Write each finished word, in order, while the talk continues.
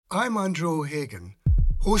I'm Andrew O'Hagan,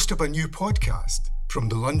 host of a new podcast from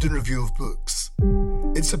the London Review of Books.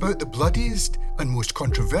 It's about the bloodiest and most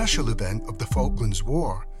controversial event of the Falklands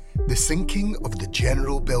War, the sinking of the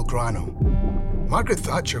General Belgrano. Margaret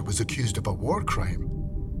Thatcher was accused of a war crime.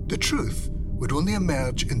 The truth would only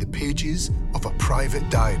emerge in the pages of a private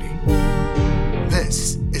diary.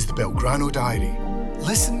 This is the Belgrano Diary.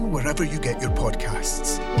 Listen wherever you get your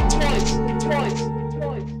podcasts. Twice.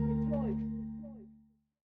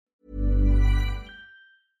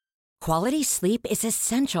 Quality sleep is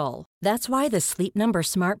essential. That's why the Sleep Number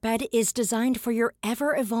Smart Bed is designed for your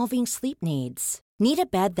ever-evolving sleep needs. Need a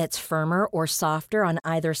bed that's firmer or softer on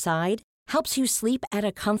either side? Helps you sleep at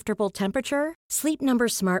a comfortable temperature? Sleep Number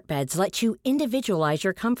Smart Beds let you individualize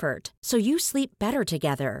your comfort, so you sleep better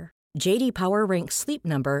together. J.D. Power ranks Sleep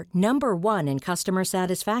Number number 1 in customer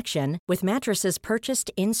satisfaction with mattresses purchased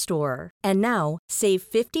in-store. And now, save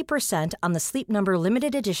 50% on the Sleep Number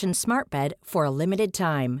Limited Edition Smart Bed for a limited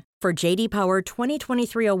time. For J.D. Power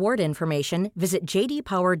 2023 award information, visit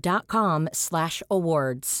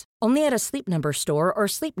jdpower.com/awards. Only at a Sleep Number store or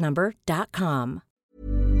sleepnumber.com.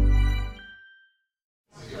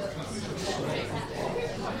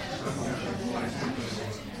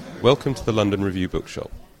 Welcome to the London Review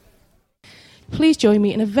Bookshop. Please join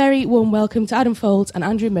me in a very warm welcome to Adam Folds and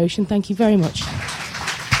Andrew Motion. Thank you very much.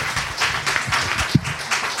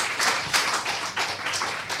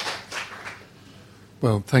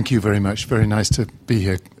 Well, thank you very much. Very nice to be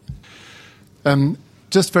here.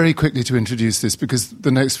 Just very quickly to introduce this, because the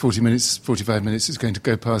next 45 minutes is going to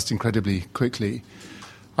go past incredibly quickly.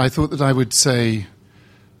 I thought that I would say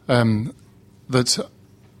that,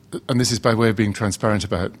 and this is by way of being transparent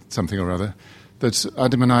about something or other, that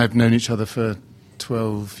Adam and I have known each other for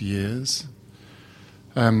 12 years.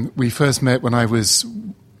 We first met when I was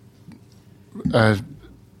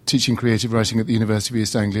teaching creative writing at the University of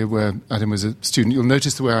East Anglia, where Adam was a student. You'll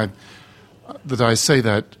notice the way I say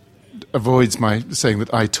that avoids my saying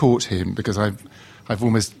that I taught him, because I've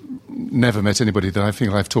almost never met anybody that I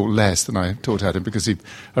feel I've taught less than I taught Adam, because he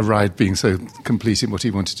arrived being so complete in what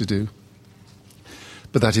he wanted to do.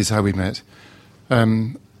 But that is how we met.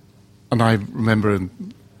 And I remember,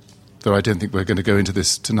 though I don't think we're going to go into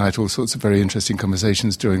this tonight, all sorts of very interesting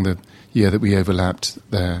conversations during the year that we overlapped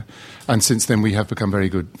there. And since then we have become very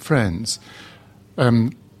good friends.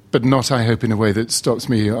 But not, I hope, in a way that stops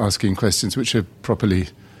me asking questions which are properly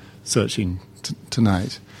searching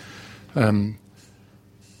tonight. I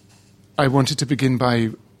wanted to begin by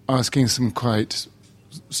asking some quite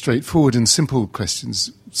straightforward and simple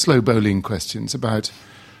questions, slow bowling questions about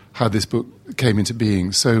how this book came into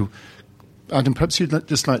being. So, Adam, perhaps you'd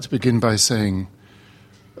just like to begin by saying,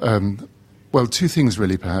 two things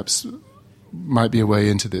really perhaps might be a way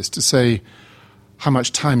into this. To say how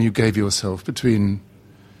much time you gave yourself between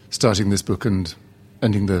starting this book and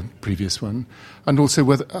ending the previous one, and also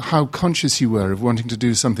how conscious you were of wanting to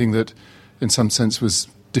do something that, in some sense, was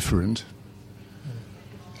different.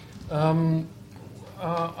 I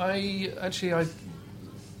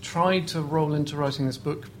tried to roll into writing this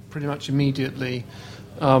book pretty much immediately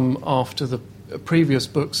after the previous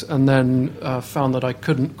books, and then found that I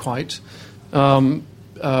couldn't quite,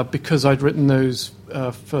 because I'd written those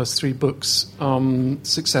first three books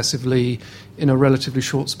successively in a relatively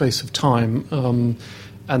short space of time,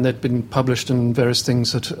 and they'd been published, and various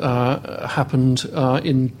things had happened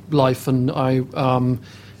in life, and I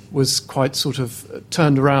was quite sort of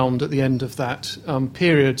turned around at the end of that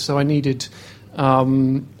period. So I needed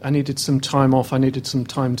some time off. I needed some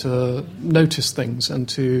time to notice things and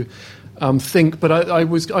to think. But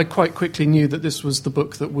I quite quickly knew that this was the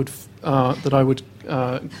book that I would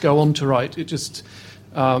go on to write. It just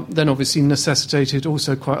then obviously necessitated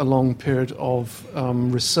also quite a long period of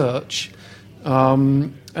research.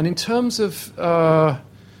 And in terms of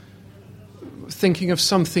thinking of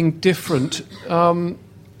something different, I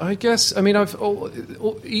guess,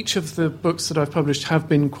 each of the books that I've published have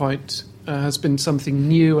been has been something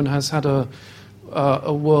new and has had a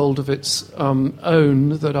world of its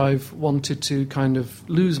own that I've wanted to kind of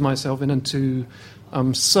lose myself in and to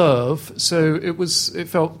serve. So it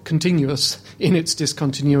felt continuous in its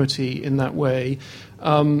discontinuity in that way.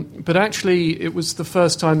 But actually, it was the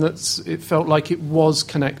first time that it felt like it was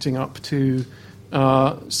connecting up to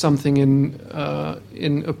something in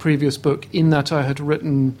a previous book, in that I had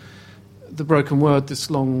written The Broken Word, this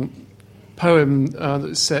long poem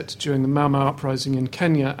that's set during the Mau Mau uprising in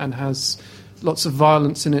Kenya, and has lots of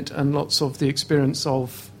violence in it and lots of the experience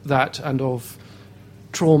of that and of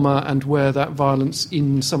trauma, and where that violence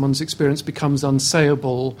in someone's experience becomes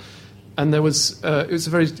unsayable. And there was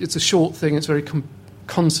it's a short thing, it's very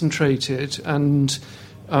concentrated, and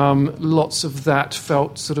lots of that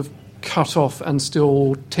felt sort of cut off and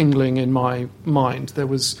still tingling in my mind. There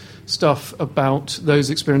was stuff about those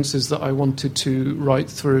experiences that I wanted to write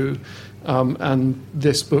through, and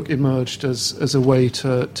this book emerged as a way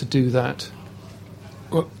to do that.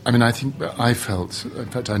 Well, I mean, I think I felt, in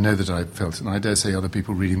fact, I know that I felt, and I dare say other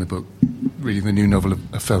people reading the book, reading the new novel,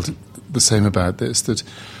 have felt the same about this, that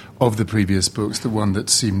of the previous books, the one that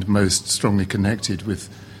seemed most strongly connected with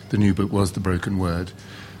the new book was The Broken Word,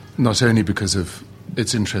 not only because of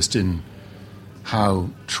its interest in how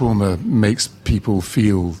trauma makes people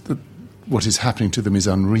feel that what is happening to them is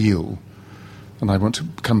unreal, and I want to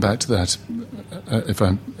come back to that,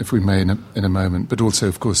 if we may, in a moment, but also,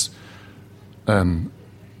 of course,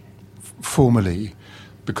 formally,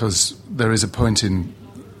 because there is a point in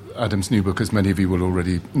Adam's new book, as many of you will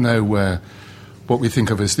already know, where what we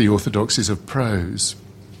think of as the orthodoxies of prose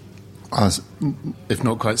are, if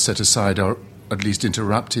not quite set aside, are at least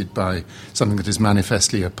interrupted by something that is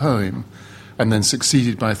manifestly a poem, and then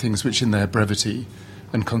succeeded by things which in their brevity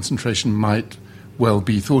and concentration might well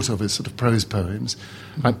be thought of as sort of prose poems.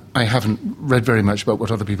 I haven't read very much about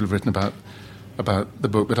what other people have written about the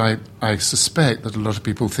book, but I suspect that a lot of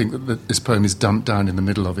people think that this poem is dumped down in the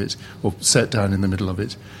middle of it, or set down in the middle of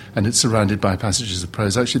it, and it's surrounded by passages of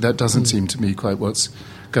prose. Actually, that doesn't seem to me quite what's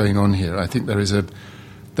going on here. I think there is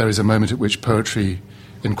a moment at which poetry,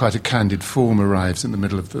 in quite a candid form, arrives in the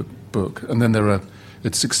middle of the book, and then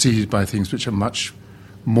it's succeeded by things which are much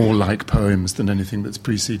more like poems than anything that's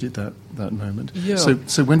preceded that moment. Yeah.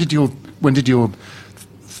 So when did your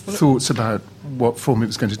thoughts about what form it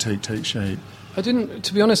was going to take shape?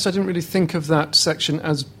 To be honest, I didn't really think of that section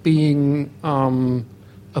as being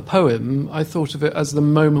a poem. I thought of it as the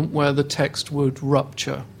moment where the text would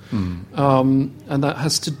rupture. And that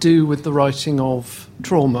has to do with the writing of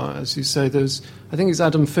trauma. As you say, I think it's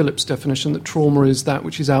Adam Phillips' definition that trauma is that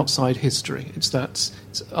which is outside history. It's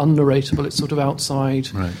unnarratable, it's sort of outside,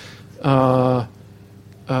 right.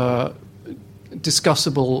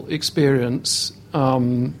 Discussable experience,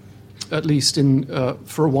 at least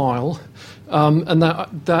for a while. And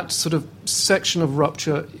that sort of section of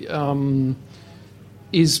rupture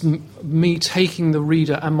is me taking the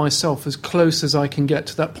reader and myself as close as I can get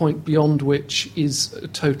to that point beyond which is a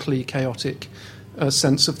totally chaotic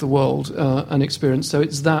sense of the world and experience. So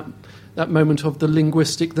it's that moment of the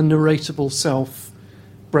linguistic, the narratable self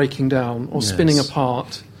breaking down or spinning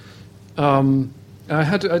apart.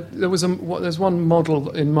 There's one model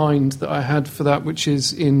in mind that I had for that, which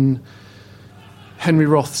is in Henry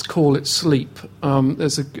Roth's Call It Sleep,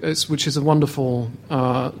 which is a wonderful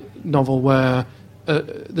novel where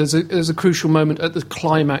there's a crucial moment at the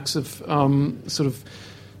climax of sort of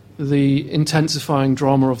the intensifying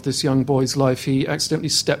drama of this young boy's life. He accidentally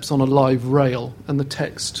steps on a live rail, and the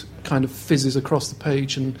text kind of fizzes across the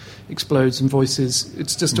page and explodes in voices.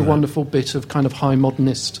 It's just a wonderful bit of kind of high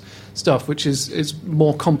modernist stuff, which is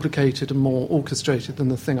more complicated and more orchestrated than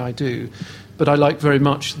the thing I do. But I like very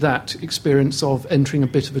much that experience of entering a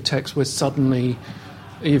bit of a text where suddenly,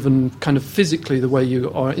 even kind of physically, the way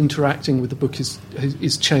you are interacting with the book is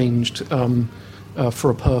changed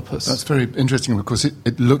for a purpose. That's very interesting, because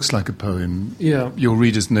it looks like a poem. Yeah. Your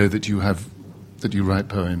readers know that you write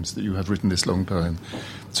poems, that you have written this long poem.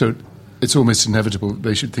 So it's almost inevitable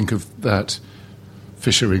they should think of that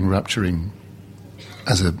fissuring, rupturing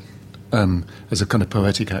as a kind of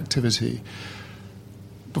poetic activity.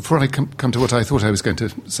 Before I come to what I thought I was going to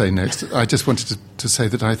say next, I just wanted to say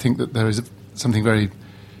that I think that there is something very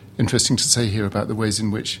interesting to say here about the ways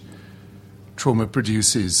in which trauma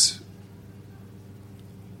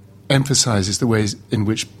emphasises the ways in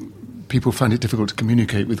which people find it difficult to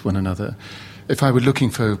communicate with one another. If I were looking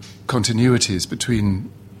for continuities between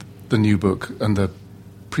the new book and the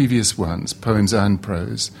previous ones, poem and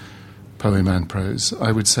prose,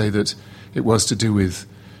 I would say that it was to do with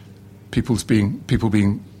people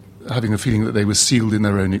having a feeling that they were sealed in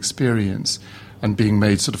their own experience and being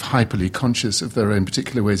made sort of hyperly conscious of their own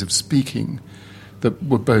particular ways of speaking that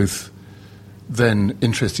were both then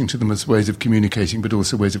interesting to them as ways of communicating, but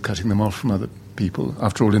also ways of cutting them off from other people.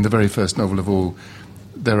 After all, in the very first novel of all,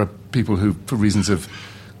 there are people who, for reasons of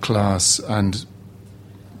class and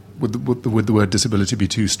would the word disability be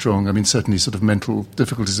too strong? I mean, certainly sort of mental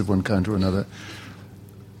difficulties of one kind or another,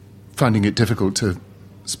 finding it difficult to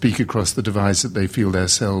speak across the divides that they feel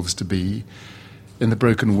themselves to be. In The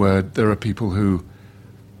Broken Word, there are people who,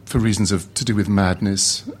 for reasons to do with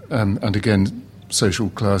madness, and again,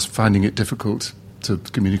 social class, finding it difficult to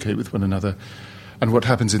communicate with one another. And what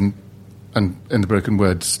happens in The Broken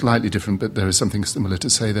Word, slightly different, but there is something similar to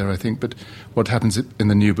say there, I think. But what happens in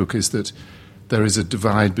the new book is that there is a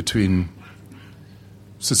divide between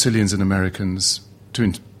Sicilians and Americans,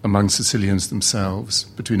 among Sicilians themselves,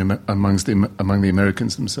 among the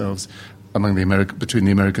Americans themselves, between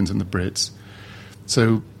the Americans and the Brits.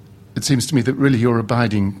 So it seems to me that really your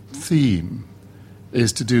abiding theme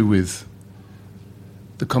is to do with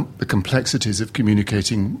the complexities of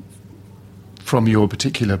communicating from your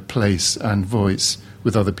particular place and voice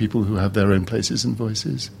with other people who have their own places and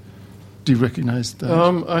voices. Do you recognise that?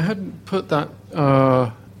 I hadn't put that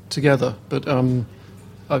together, but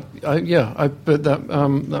but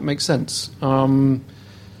that makes sense. I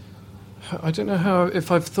don't know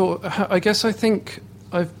if I've thought. I guess I think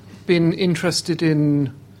I've been interested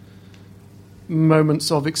in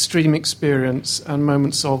moments of extreme experience and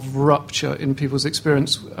moments of rupture in people's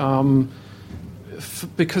experience,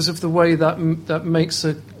 because of the way that makes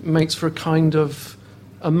for a kind of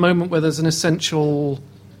a moment where there's an essential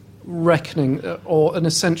reckoning or an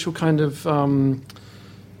essential kind of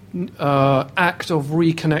act of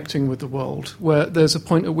reconnecting with the world, where there's a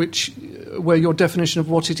point at which where your definition of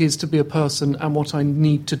what it is to be a person and what I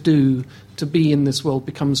need to do to be in this world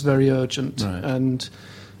becomes very urgent, right.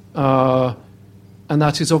 And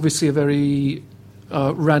that is obviously a very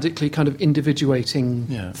radically kind of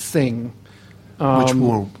individuating thing.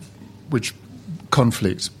 Which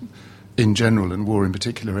conflict in general and war in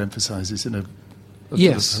particular emphasises in a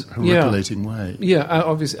yes, sort of horripilating way. Yeah,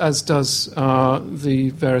 obviously, as does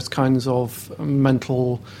the various kinds of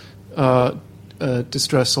mental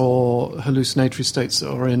distress or hallucinatory states that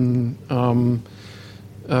are in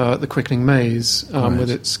The Quickening Maze, right. with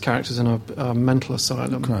its characters in a mental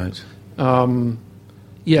asylum. Right.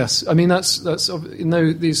 Yes, I mean that's in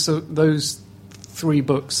those three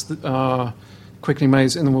books, Quickening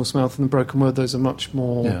Maze, In the Wolf's Mouth, and The Broken Word. Those are much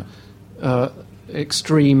more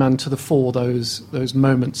extreme and to the fore. Those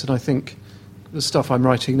moments, and I think the stuff I'm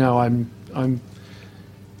writing now, I'm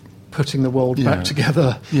putting the world back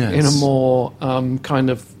together in a more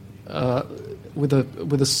kind of with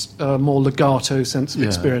a more legato sense of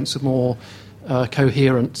experience, a more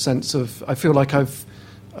coherent sense of. I feel like I've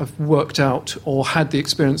worked out or had the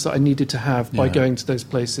experience that I needed to have by going to those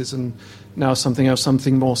places, and now something else,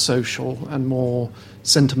 something more social and more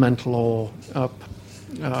sentimental or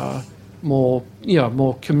more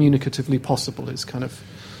communicatively possible is kind of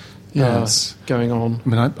going on. I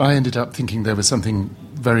mean, I ended up thinking there was something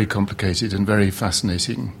very complicated and very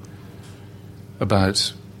fascinating to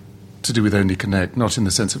do with Only Connect, not in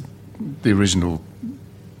the sense of the original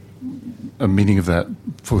meaning of that,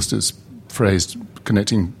 Forster's phrase,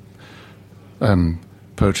 connecting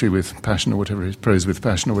poetry with passion or whatever it is, prose with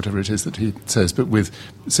passion or whatever it is that he says, but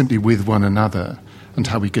simply with one another and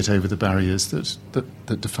how we get over the barriers that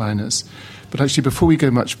define us. But actually, before we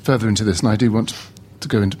go much further into this, and I do want to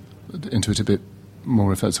go into it a bit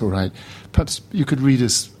more, if that's all right, perhaps you could read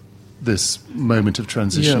us this moment of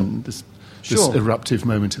transition, this eruptive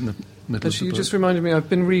moment in the middle of the book. You just reminded me, I've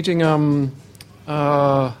been reading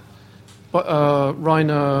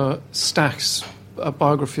Rainer Stach's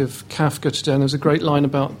biography of Kafka today, and there's a great line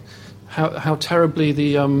about how terribly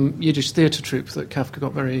the Yiddish theatre troupe that Kafka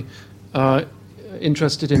got very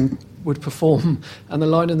interested in would perform. And the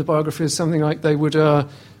line in the biography is something like they would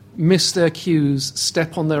miss their cues,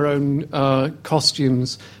 step on their own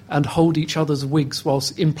costumes, and hold each other's wigs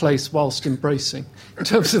whilst embracing. In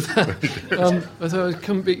terms of that, so it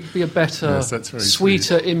couldn't be a better,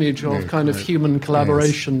 sweeter image of kind of human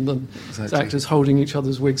collaboration than actors holding each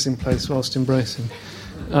other's wigs in place whilst embracing.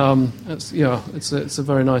 It's a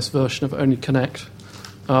very nice version of Only Connect.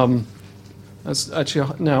 That's actually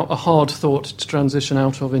now a hard thought to transition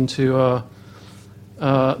out of into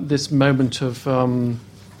this moment of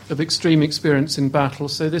extreme experience in battle.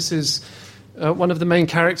 So this is one of the main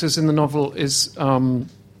characters in the novel is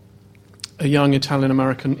a young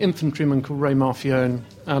Italian-American infantryman called Ray Marfione,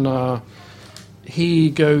 and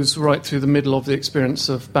he goes right through the middle of the experience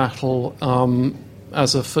of battle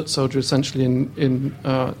as a foot soldier, essentially in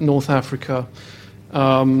North Africa,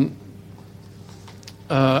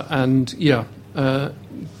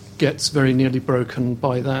 gets very nearly broken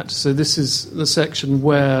by that. So this is the section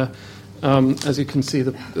where, as you can see,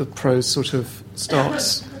 the prose sort of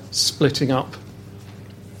starts splitting up.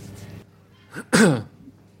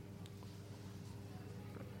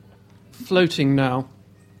 Floating now,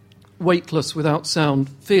 weightless without sound,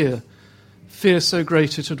 fear so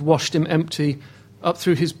great it had washed him empty. Up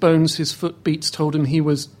through his bones his footbeats told him he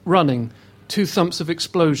was running. 2 thumps of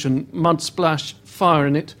explosion, mud splash, fire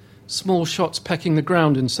in it, small shots pecking the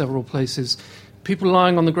ground in several places. People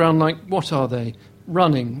lying on the ground like, what are they?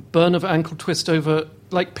 Running, burn of ankle twist over,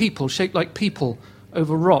 like people, shaped like people,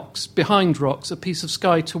 over rocks, behind rocks, a piece of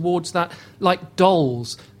sky towards that, like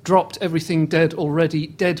dolls, dropped everything dead already,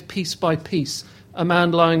 dead piece by piece. A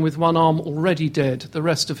man lying with one arm already dead, the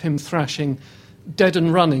rest of him thrashing, dead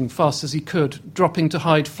and running fast as he could, dropping to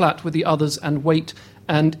hide flat with the others and wait,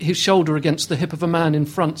 and his shoulder against the hip of a man in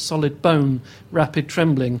front, solid bone, rapid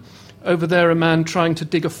trembling. Over there a man trying to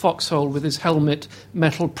dig a foxhole with his helmet,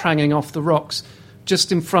 metal pranging off the rocks.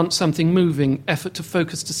 Just in front something moving, effort to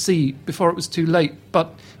focus to see before it was too late,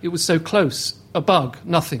 but it was so close. A bug,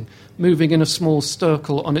 nothing, moving in a small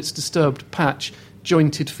circle on its disturbed patch,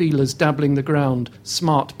 jointed feelers dabbling the ground,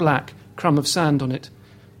 smart black, crumb of sand on it.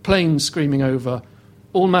 Planes screaming over.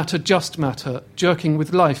 All matter, just matter, jerking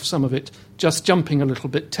with life, some of it, just jumping a little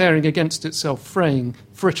bit, tearing against itself, fraying,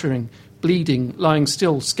 frittering, bleeding, lying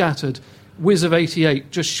still, scattered. Whiz of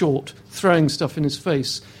 88, just short, throwing stuff in his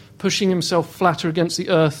face, pushing himself flatter against the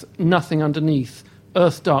earth, nothing underneath.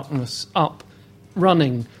 Earth darkness, up,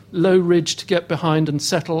 running, low ridge to get behind and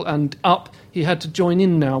settle, and up. He had to join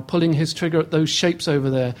in now, pulling his trigger at those shapes over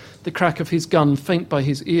there, the crack of his gun faint by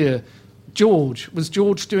his ear. George. Was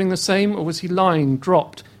George doing the same, or was he lying,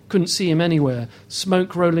 dropped? Couldn't see him anywhere.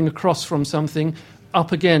 Smoke rolling across from something,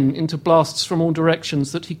 up again into blasts from all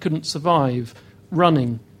directions that he couldn't survive.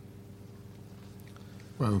 Running.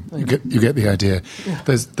 Well, you get the idea. Yeah.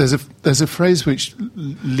 There's a phrase which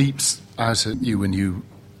leaps out at you when you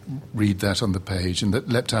read that on the page, and that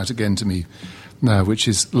leapt out again to me now, which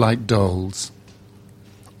is like dolls.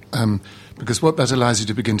 Because what that allows you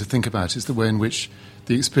to begin to think about is the way in which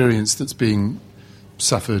the experience that's being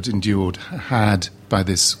suffered, endured, had by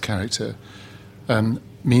this character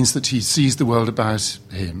means that he sees the world about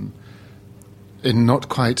him in not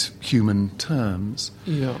quite human terms.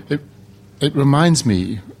 Yeah. It reminds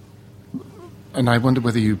me, and I wonder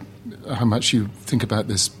how much you think about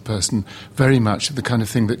this person, very much the kind of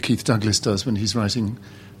thing that Keith Douglas does when he's writing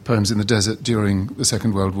poems in the desert during the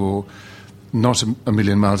Second World War, not a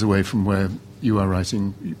million miles away from where you are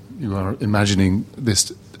writing, you are imagining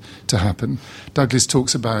this to happen. Douglas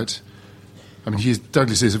talks about,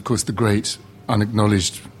 Douglas is, of course, the great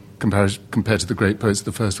unacknowledged, compared to the great poets of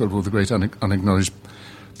the First World War, the great unacknowledged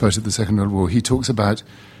poet of the Second World War. He talks about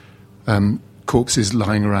corpses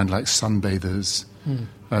lying around like sunbathers.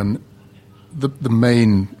 The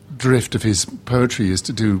main drift of his poetry is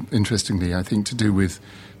to do, interestingly, I think, to do with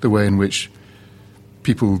the way in which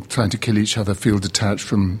people trying to kill each other feel detached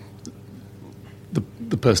from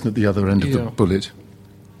the person at the other end of the bullet.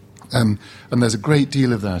 And there's a great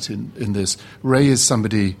deal of that in this. Ray is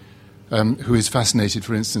somebody who is fascinated,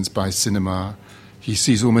 for instance, by cinema. He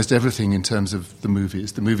sees almost everything in terms of the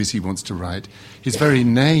movies he wants to write. His very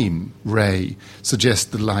name, Ray, suggests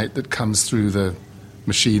the light that comes through the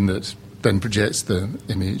machine that then projects the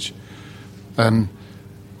image.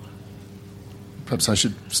 Perhaps I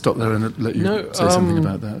should stop there and let you say something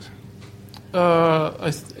about that.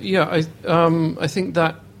 I think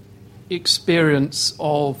that experience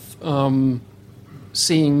of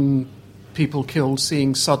seeing people killed,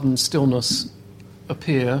 seeing sudden stillness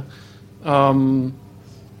appear,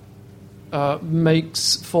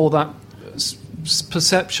 makes for that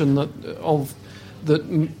perception of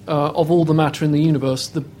all the matter in the universe,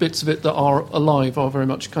 the bits of it that are alive are very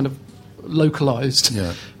much kind of localized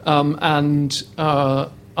and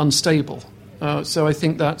unstable. So I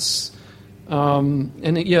think that's there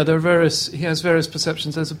are various. He has various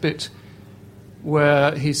perceptions. There's a bit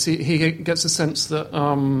where he gets a sense that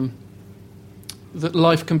that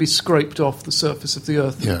life can be scraped off the surface of the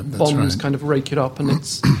earth. Yeah, that's bombs right. kind of rake it up, and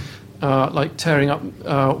it's like tearing up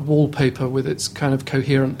wallpaper with its kind of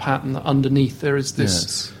coherent pattern. That underneath there is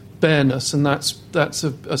this bareness, and that's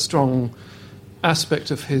a strong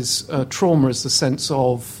aspect of his trauma, is the sense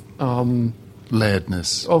of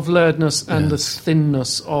layerness, and the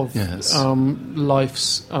thinness of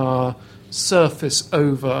life's surface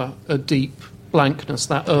over a deep blankness,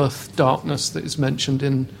 that earth darkness that is mentioned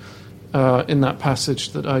in that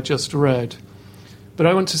passage that I just read. But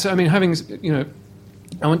I want to say, I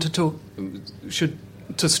want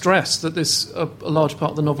to stress that this a large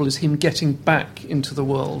part of the novel is him getting back into the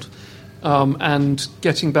world and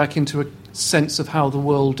getting back into a sense of how the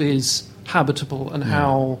world is habitable and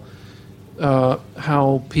how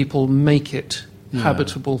people make it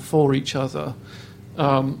habitable for each other.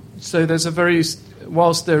 So there's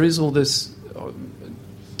whilst there is all this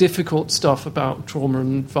difficult stuff about trauma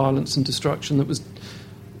and violence and destruction that was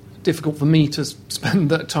difficult for me to spend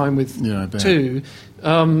that time with too,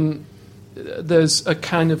 there's a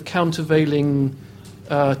kind of countervailing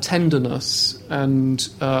tenderness and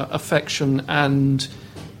affection and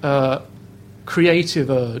creative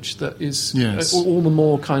urge that is all the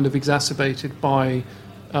more kind of exacerbated by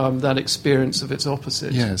that experience of its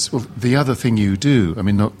opposite. Yes. Well, the other thing you do, I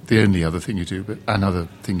mean, not the only other thing you do, but another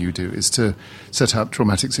thing you do is to set up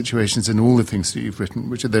traumatic situations in all the things that you've written,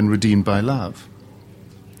 which are then redeemed by love.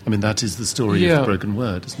 I mean, that is the story of The Broken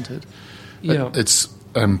Word, isn't it? Yeah. It's,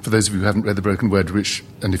 for those of you who haven't read The Broken Word,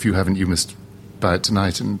 and if you haven't, you must buy it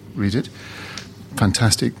tonight and read it.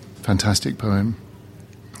 Fantastic, fantastic poem.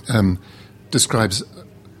 Describes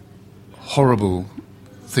horrible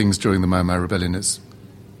things during the Mau Mau Rebellion, as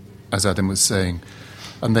Adam was saying.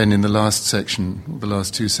 And then in the last section, the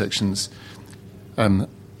last two sections,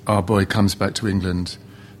 our boy comes back to England,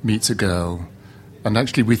 meets a girl, and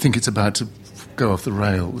actually we think it's about to go off the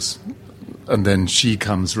rails. And then she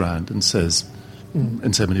comes round and says,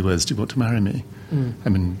 in so many words, do you want to marry me? I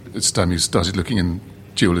mean, it's time you started looking in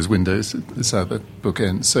jewellers' windows. That's how the book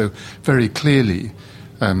ends. So very clearly,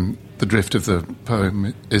 the drift of the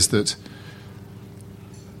poem is that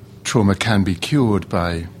trauma can be cured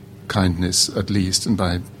by kindness, at least, and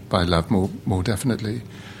by love more definitely.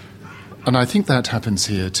 And I think that happens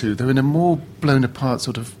here too, though in a more blown-apart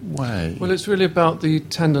sort of way. Well, it's really about the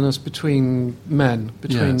tenderness between men,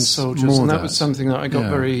 between soldiers, and that was something that I got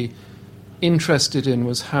very interested in,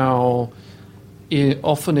 was how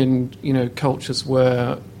often in cultures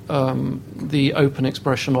where the open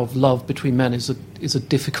expression of love between men is a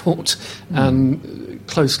difficult and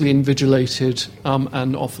closely invigilated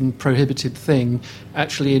and often prohibited thing.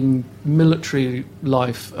 Actually, in military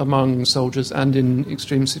life among soldiers and in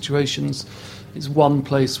extreme situations, is one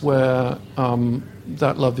place where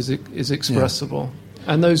that love is expressible,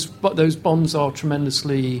 and those bonds are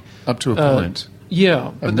tremendously up to a point.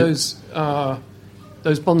 Yeah, but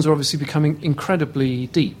those bonds are obviously becoming incredibly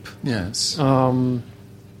deep. Yes.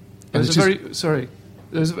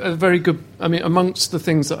 There's a very good. I mean, amongst the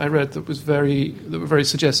things that I read that were very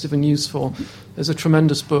suggestive and useful, there's a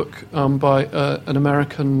tremendous book by an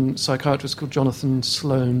American psychiatrist called Jonathan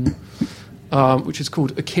Sloan, which is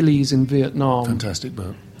called Achilles in Vietnam. Fantastic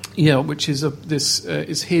book. Yeah, which is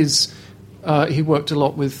is his. He worked a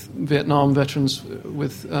lot with Vietnam veterans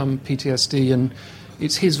with PTSD, and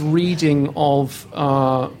it's his reading of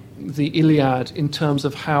the Iliad in terms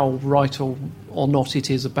of how right or not it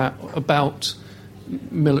is about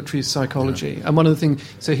military psychology. Yeah. And one of the things,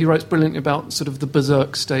 so he writes brilliantly about sort of the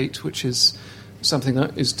berserk state, which is something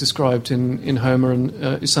that is described in Homer, and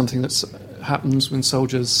is something that happens when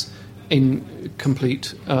soldiers in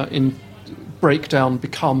complete in breakdown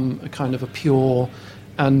become a kind of a pure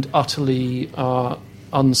and utterly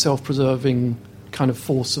unself-preserving kind of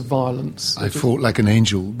force of violence. I fought like an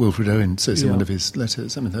angel, Wilfred Owen says in one of his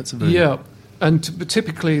letters. I mean, that's a very... Yeah, but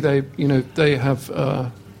typically they have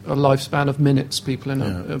a lifespan of minutes, people in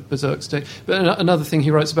a berserk state. But another thing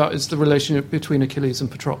he writes about is the relationship between Achilles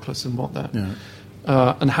and Patroclus and what that... Yeah.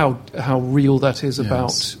 And how real that is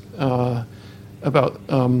about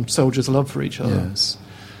soldiers' love for each other. Yes.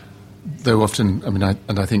 Though often, I mean,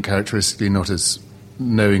 I think characteristically not as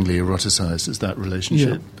knowingly eroticized as that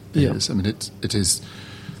relationship is. I mean, it is,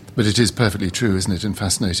 but it is perfectly true, isn't it? And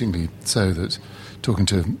fascinatingly so, that talking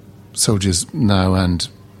to soldiers now and,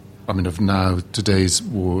 I mean, of now, today's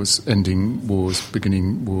wars, ending wars,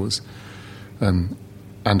 beginning wars, and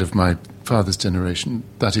of my father's generation,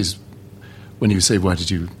 that is, when you say, why did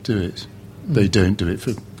you do it? They don't do it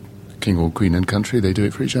for king or queen and country, they do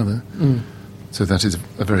it for each other. So that is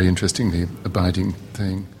a very interestingly abiding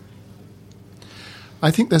thing. I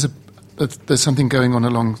think there's something going on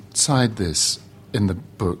alongside this in the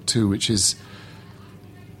book too, which is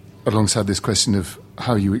alongside this question of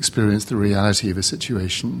how you experience the reality of a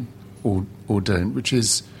situation or don't, which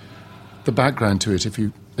is the background to it, if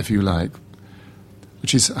you like,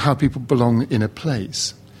 which is how people belong in a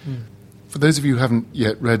place. For those of you who haven't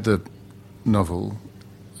yet read the novel,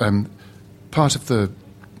 part of the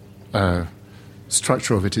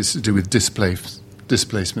structure of it is to do with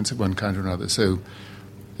displacements of one kind or another. So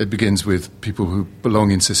it begins with people who belong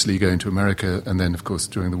in Sicily going to America, and then, of course,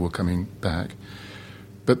 during the war coming back.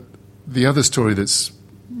 But the other story that's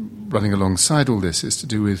running alongside all this is to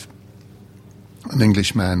do with an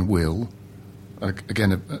Englishman, Will,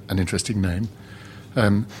 again an interesting name,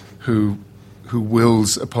 who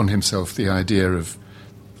wills upon himself the idea of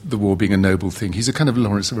the war being a noble thing. He's a kind of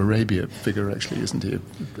Lawrence of Arabia figure, actually, isn't he?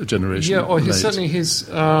 A generation or late. Certainly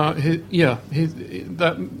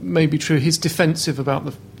that may be true. He's defensive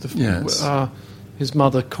about his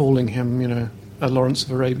mother calling him, a Lawrence of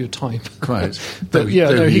Arabia type. Quite. He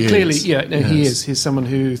is. He's someone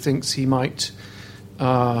who thinks he might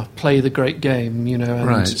play the great game,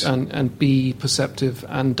 and be perceptive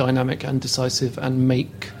and dynamic and decisive and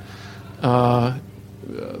make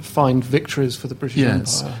find victories for the British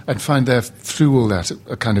Empire. And find there, through all that,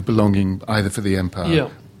 a kind of belonging either for the empire Yeah.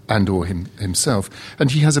 and or himself.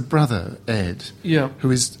 And he has a brother, Ed, Yeah.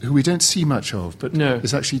 who we don't see much of, but No.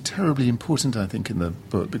 is actually terribly important, I think, in the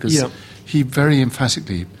book, because Yeah. he very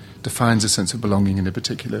emphatically defines a sense of belonging in a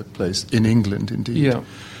particular place, in England, indeed. Yeah.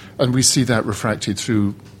 And we see that refracted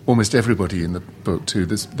through almost everybody in the book, too,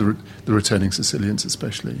 the returning Sicilians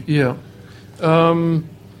especially. Yeah.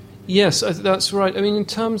 Yes, that's right. I mean, in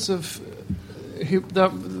terms of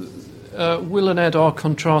Will and Ed are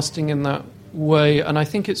contrasting in that way, and I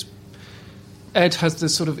think Ed has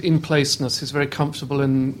this sort of in-placeness. He's very comfortable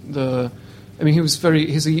in the. I mean,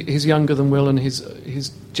 he's younger than Will, and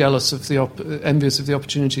he's jealous of envious of the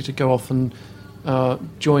opportunity to go off and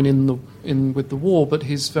join in with the war. But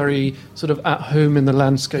he's very sort of at home in the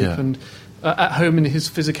landscape and at home in his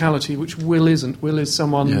physicality, which Will isn't. Will is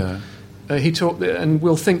someone. Yeah. And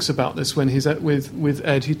Will thinks about this when he's with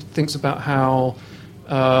Ed. He thinks about how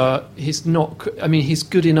he's not. I mean, he's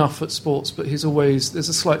good enough at sports, but there's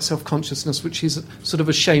a slight self-consciousness which he's sort of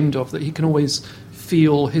ashamed of, that he can always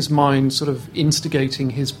feel his mind sort of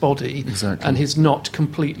instigating his body, exactly. And he's not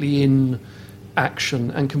completely in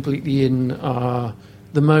action and completely in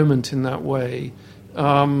the moment in that way.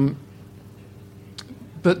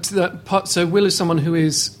 But so Will is someone who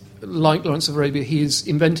is. Like Lawrence of Arabia, he is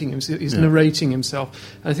inventing himself, he's narrating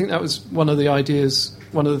himself. And I think that was one of the ideas,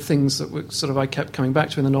 one of the things that I kept coming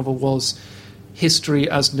back to in the novel was history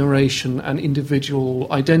as narration and individual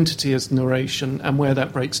identity as narration, and where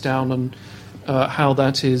that breaks down and how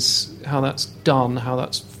that's done, how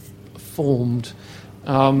that's formed.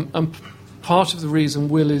 And part of the reason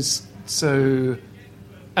Will is so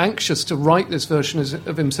anxious to write this version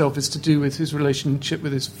of himself is to do with his relationship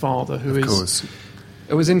with his father, who is... Of course.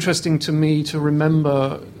 It was interesting to me to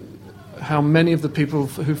remember how many of the people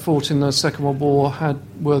who fought in the Second World War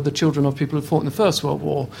were the children of people who fought in the First World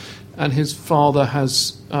War. And his father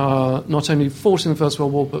has not only fought in the First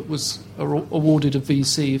World War, but was awarded a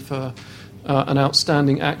VC for an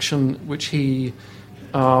outstanding action, which he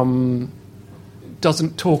doesn't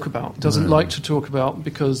talk about, doesn't like to talk about,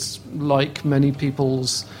 because like many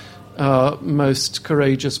people's most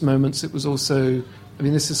courageous moments, it was also... I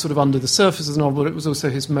mean, this is sort of under the surface of the novel, but it was also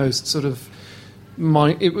his most sort of...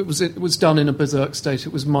 It was done in a berserk state.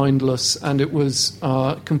 It was mindless, and it was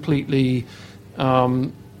completely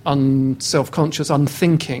self-conscious,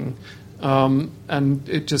 unthinking. And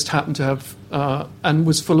it just happened to have... and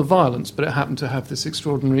was full of violence, but it happened to have this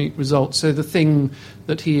extraordinary result. So the thing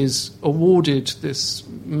that he is awarded this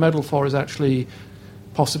medal for is actually...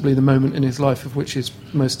 possibly the moment in his life of which he's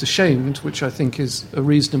most ashamed, which I think is a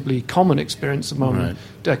reasonably common experience among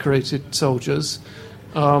decorated soldiers.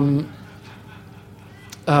 But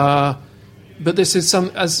this is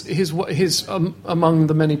among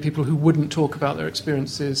the many people who wouldn't talk about their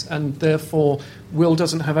experiences, and therefore Will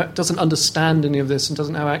doesn't understand any of this and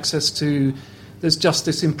doesn't have access to. There's just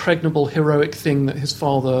this impregnable heroic thing that his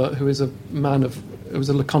father, who was a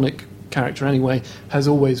laconic character anyway, has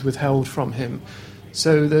always withheld from him.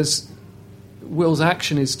 So Will's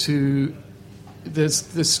action is there's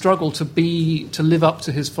this struggle to live up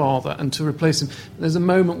to his father and to replace him. There's a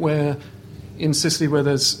moment where in Sicily where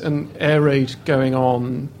there's an air raid going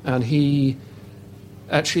on, and he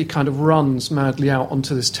actually kind of runs madly out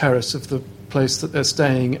onto this terrace of the place that they're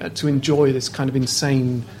staying to enjoy this kind of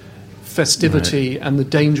insane festivity and the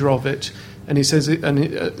danger of it. And he says,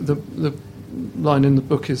 the line in the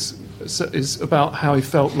book is about how he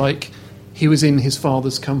felt like he was in his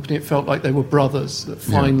father's company. It felt like they were brothers, that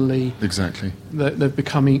finally exactly they've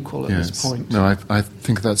become equal at this point. No, I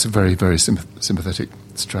think that's a very, very sympathetic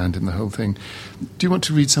strand in the whole thing. Do you want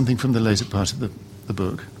to read something from the later part of the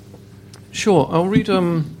book? Sure, I'll read...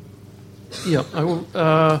 I will.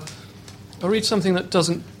 I'll read something that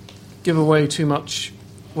doesn't give away too much,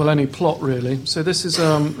 any plot really. So this is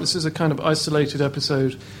a kind of isolated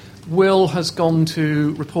episode. Will has gone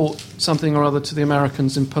to report something or other to the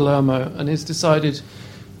Americans in Palermo, and he's decided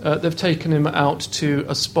they've taken him out to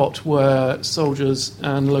a spot where soldiers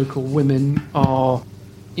and local women are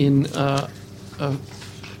in a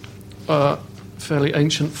fairly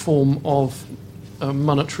ancient form of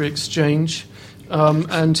monetary exchange.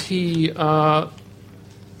 And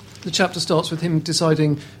the chapter starts with him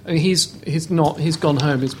deciding. I mean, he's gone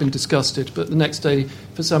home. He's been disgusted. But the next day,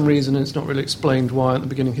 for some reason, and it's not really explained why at the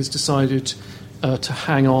beginning, he's decided to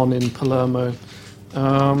hang on in Palermo.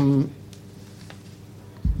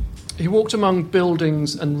 He walked among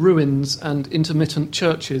buildings and ruins and intermittent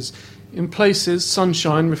churches. In places,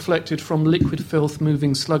 sunshine reflected from liquid filth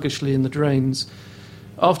moving sluggishly in the drains.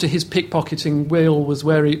 After his pickpocketing,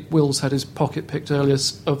 Wills had his pocket picked earlier,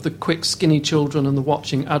 of the quick, skinny children and the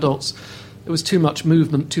watching adults. There was too much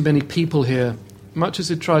movement, too many people here. Much as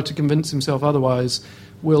he'd tried to convince himself otherwise,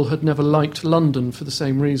 Will had never liked London for the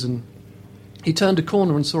same reason. He turned a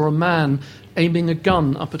corner and saw a man aiming a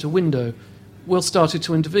gun up at a window. Will started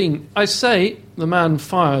to intervene. "I say!" The man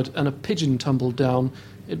fired, and a pigeon tumbled down.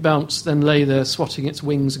 It bounced, then lay there, swatting its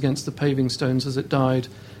wings against the paving stones as it died.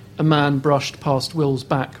 A man brushed past Will's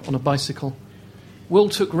back on a bicycle. Will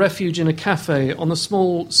took refuge in a cafe. On the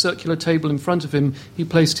small circular table in front of him, he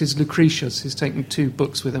placed his Lucretius. He's taken 2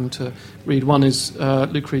 books with him to read. One is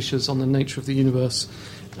Lucretius on the nature of the universe.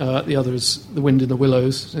 The other is The Wind in the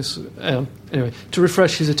Willows. Anyway, to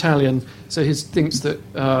refresh his Italian. So he thinks that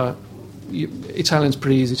Italian's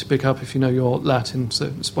pretty easy to pick up if you know your Latin, so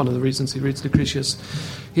it's one of the reasons he reads Lucretius.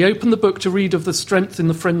 He opened the book to read of the strength in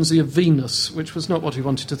the frenzy of Venus, which was not what he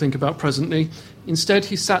wanted to think about presently. Instead,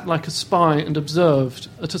 he sat like a spy and observed.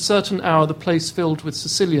 At a certain hour, the place filled with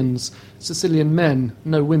Sicilian men.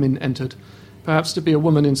 No women entered. Perhaps to be a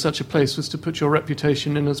woman in such a place was to put your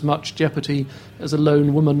reputation in as much jeopardy as a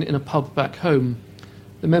lone woman in a pub back home.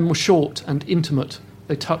 The men were short and intimate.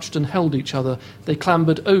 They touched and held each other. They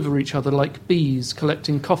clambered over each other like bees,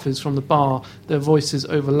 collecting coffees from the bar, their voices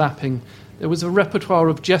overlapping. There was a repertoire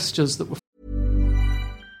of gestures that were...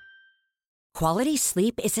 Quality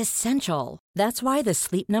sleep is essential. That's why the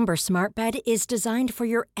Sleep Number Smart Bed is designed for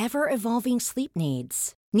your ever-evolving sleep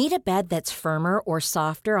needs. Need a bed that's firmer or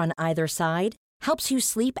softer on either side? Helps you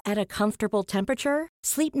sleep at a comfortable temperature?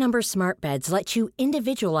 Sleep Number Smart Beds let you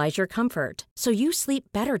individualize your comfort, so you sleep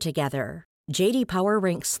better together. J.D. Power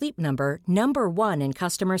ranks Sleep Number number 1 in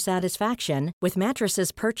customer satisfaction with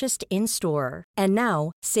mattresses purchased in-store. And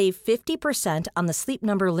now, save 50% on the Sleep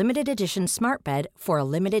Number Limited Edition Smart Bed for a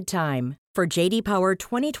limited time. For J.D. Power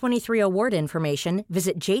 2023 award information,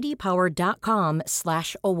 visit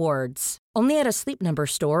jdpower.com/awards. Only at a Sleep Number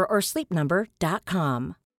store or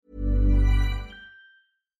sleepnumber.com.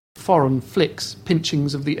 Foreign flicks,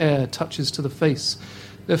 pinchings of the air, touches to the face.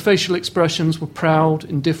 Their facial expressions were proud,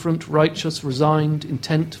 indifferent, righteous, resigned,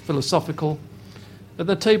 intent, philosophical. At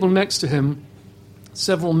the table next to him,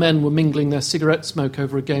 several men were mingling their cigarette smoke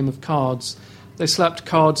over a game of cards. They slapped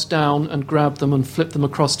cards down and grabbed them and flipped them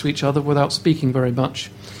across to each other without speaking very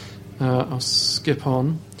much. I'll skip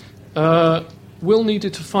on. Will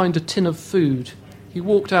needed to find a tin of food. He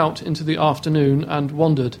walked out into the afternoon and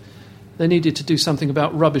wandered. They needed to do something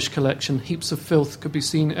about rubbish collection. Heaps of filth could be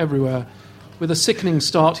seen everywhere. With a sickening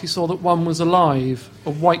start, he saw that one was alive,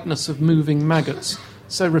 a whiteness of moving maggots,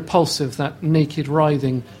 so repulsive, that naked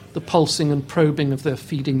writhing, the pulsing and probing of their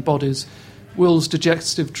feeding bodies. Will's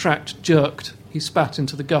digestive tract jerked. He spat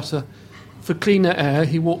into the gutter. For cleaner air,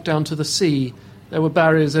 he walked down to the sea. There were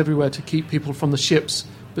barriers everywhere to keep people from the ships,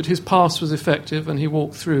 but his pass was effective, and he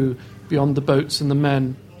walked through, beyond the boats and the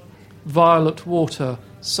men. Violet water,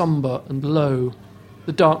 sombre and low.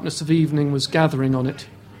 The darkness of evening was gathering on it.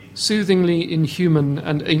 Soothingly inhuman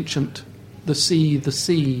and ancient, the sea,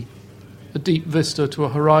 a deep vista to a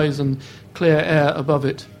horizon, clear air above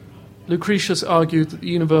it. Lucretius argued that the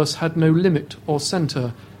universe had no limit or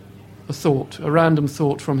centre, a random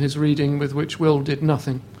thought from his reading with which Will did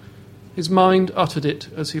nothing. His mind uttered it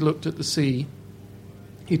as he looked at the sea.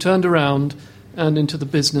 He turned around and into the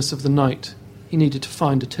business of the night. He needed to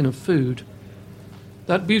find a tin of food.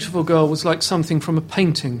 That beautiful girl was like something from a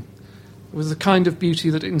painting. It was the kind of beauty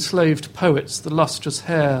that enslaved poets, the lustrous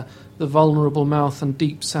hair, the vulnerable mouth and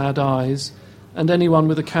deep, sad eyes, and anyone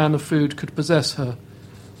with a can of food could possess her.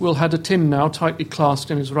 Will had a tin now tightly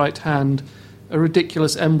clasped in his right hand, a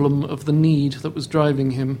ridiculous emblem of the need that was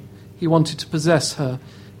driving him. He wanted to possess her.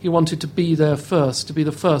 He wanted to be there first, to be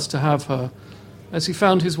the first to have her. As he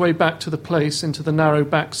found his way back to the place, into the narrow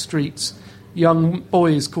back streets, young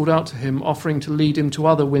boys called out to him, offering to lead him to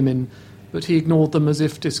other women, but he ignored them as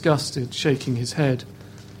if disgusted, shaking his head.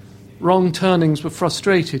 Wrong turnings were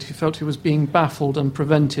frustrated. He felt he was being baffled and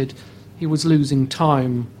prevented. He was losing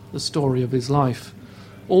time, the story of his life.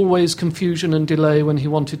 Always confusion and delay when he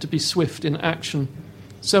wanted to be swift in action.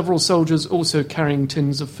 Several soldiers, also carrying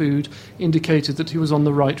tins of food, indicated that he was on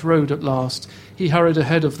the right road at last. He hurried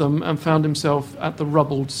ahead of them and found himself at the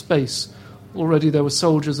rubbled space. Already there were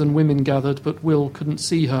soldiers and women gathered, but Will couldn't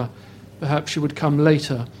see her. Perhaps she would come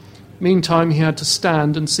later. Meantime, he had to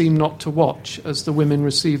stand and seem not to watch as the women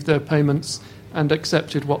received their payments and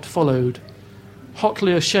accepted what followed.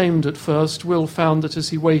 Hotly ashamed at first, Will found that as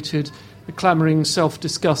he waited, the clamouring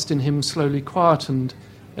self-disgust in him slowly quietened.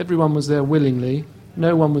 Everyone was there willingly.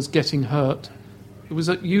 No one was getting hurt. It was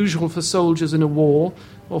usual for soldiers in a war.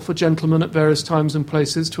 or for gentlemen at various times and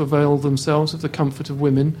places to avail themselves of the comfort of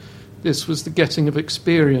women. This was the getting of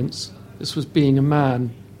experience. This was being a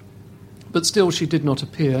man. But still she did not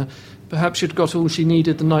appear. Perhaps she'd got all she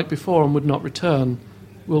needed the night before and would not return.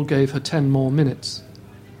 Will gave her 10 more minutes.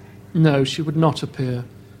 No, she would not appear.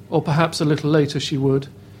 Or perhaps a little later she would.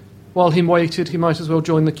 While he waited, he might as well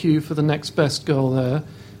join the queue for the next best girl there.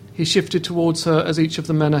 He shifted towards her as each of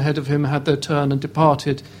the men ahead of him had their turn and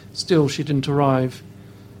departed. Still she didn't arrive.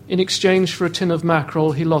 In exchange for a tin of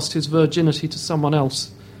mackerel, he lost his virginity to someone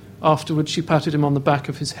else. Afterwards she patted him on the back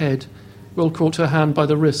of his head. Will caught her hand by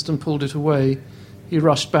the wrist and pulled it away. He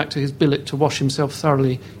rushed back to his billet to wash himself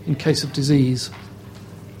thoroughly in case of disease.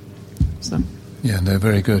 So. Yeah, no,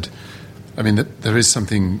 very good. I mean, there is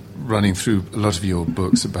something running through a lot of your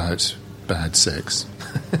books about bad sex.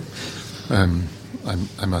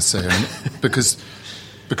 I must say, because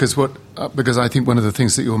I think one of the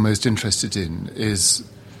things that you're most interested in is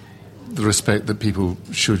the respect that people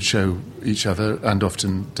should show each other and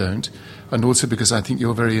often don't, and also because I think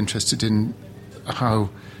you're very interested in how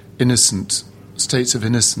states of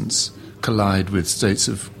innocence collide with states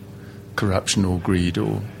of corruption or greed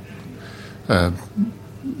or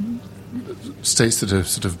states that are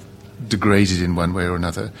sort of degraded in one way or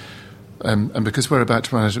another. And because we're about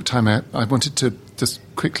to run out of time, I wanted to just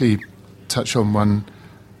quickly touch on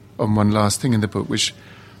one last thing in the book, which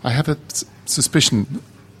I have a suspicion,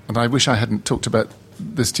 and I wish I hadn't talked about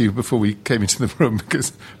this to you before we came into the room,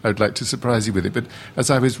 because I would like to surprise you with it. But as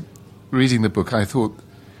I was reading the book, I thought,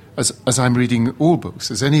 as I'm reading all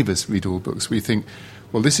books, as any of us read all books, we think,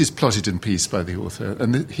 well, this is plotted in piece by the author,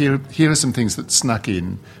 and here are some things that snuck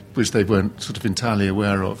in, which they weren't sort of entirely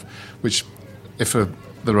aware of, which, if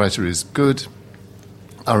the writer is good,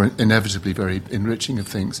 are inevitably very enriching of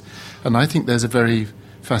things. And I think there's a very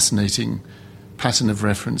fascinating pattern of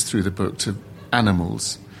reference through the book to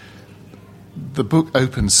animals. The book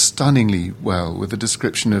opens stunningly well with a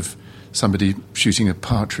description of somebody shooting a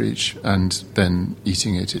partridge and then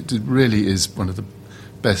eating it. It really is one of the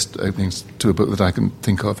best openings to a book that I can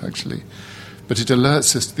think of, actually. But it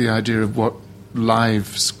alerts us to the idea of what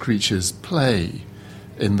live creatures play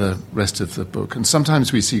in the rest of the book. And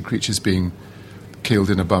sometimes we see creatures being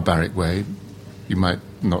killed in a barbaric way. You might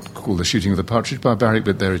not call the shooting of the partridge barbaric,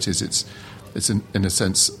 but there it is. It's in a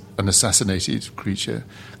sense, an assassinated creature.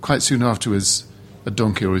 Quite soon afterwards, a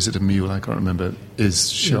donkey, or is it a mule, I can't remember,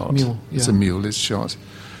 is shot. Yeah, mule, yeah. It's a mule, is shot.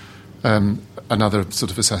 Another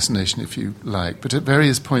sort of assassination, if you like. But at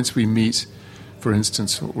various points we meet, for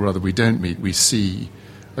instance, or rather we don't meet, we see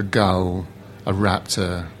a gull, a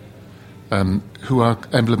raptor, who are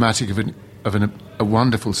emblematic of a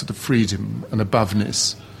wonderful sort of freedom and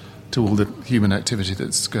aboveness to all the human activity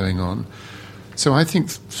that's going on. So I think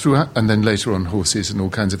throughout, and then later on horses and all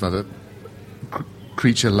kinds of other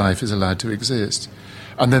creature life is allowed to exist.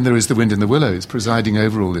 And then there is The Wind in the Willows presiding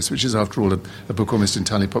over all this, which is, after all, a book almost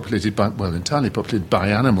entirely populated by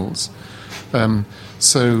animals.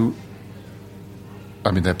 So,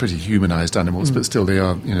 I mean, they're pretty humanised animals, but still they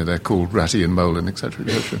are, they're called Ratty and Mole and et cetera,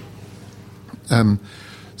 et cetera.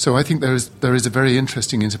 So I think there is a very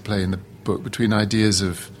interesting interplay in the book between ideas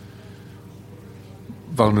of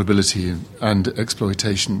vulnerability and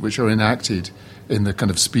exploitation, which are enacted in the kind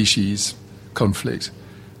of species conflict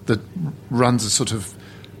that runs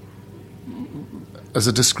as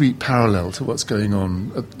a discrete parallel to what's going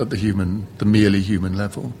on at the merely human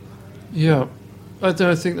level. Yeah, I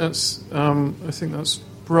think that's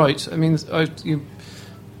right. I mean,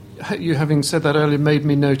 you having said that earlier made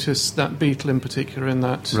me notice that beetle in particular in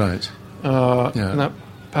that in that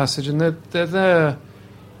passage, and they're there.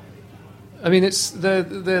 I mean, they're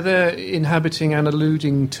there inhabiting and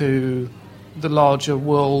alluding to the larger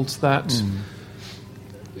world that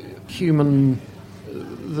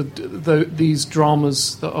these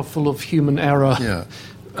dramas that are full of human error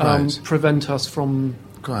prevent us from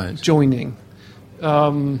joining.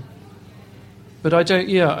 But I don't.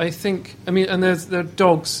 Yeah, I think. I mean, and there are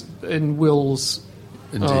dogs in Will's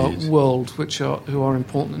world who are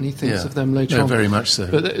important, and he thinks of them later on. Very much so.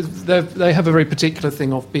 But they have a very particular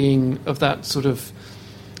thing of that sort of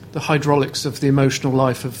the hydraulics of the emotional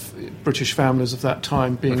life of British families of that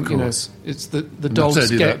time being, it's the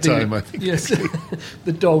dogs get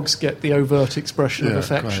the dogs get the overt expression of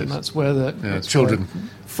affection. Quite. That's where that's children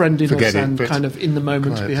friendliness and kind of in the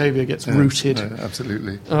moment behaviour gets rooted. No,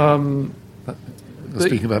 absolutely.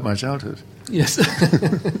 Speaking about my childhood. Yes.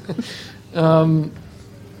 No,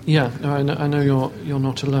 I know you're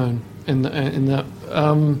not alone in that.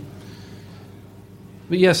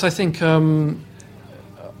 But yes, I think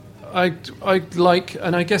I like,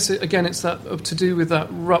 and I guess it's that to do with that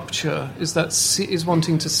rupture, is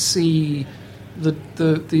wanting to see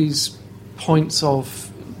these points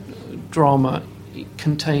of drama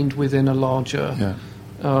contained within a larger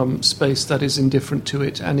space that is indifferent to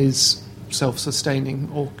it and is self-sustaining,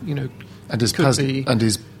 or and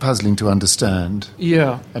is puzzling to understand.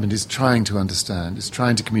 Yeah, I mean, is trying to understand, is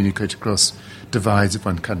trying to communicate across divides of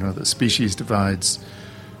one kind or another, species divides,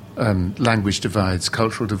 language divides,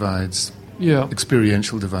 cultural divides,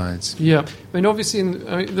 experiential divides. Yeah, I mean, obviously,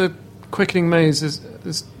 the Quickening Maze is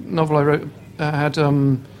this novel I wrote had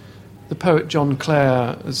the poet John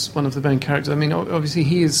Clare as one of the main characters. I mean, obviously,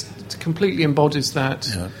 he completely embodies that.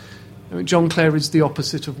 Yeah. I mean, John Clare is the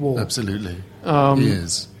opposite of war. Absolutely, he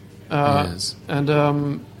is. And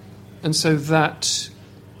so that.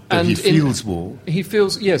 But and he feels war. He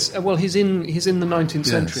feels, yes. Well, he's in the 19th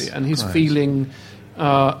century, and he's feeling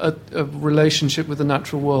a relationship with the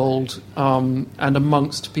natural world and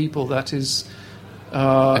amongst people that is.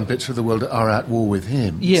 And bits of the world are at war with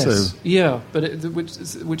him. Yes, but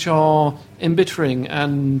which are embittering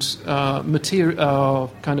and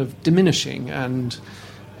kind of diminishing, and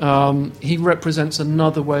he represents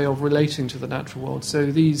another way of relating to the natural world.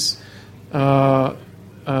 So these.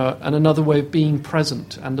 And another way of being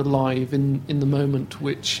present and alive in the moment,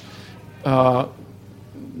 which,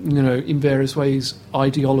 in various ways,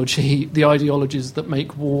 the ideologies that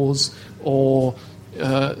make wars, or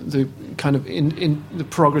the kind of in the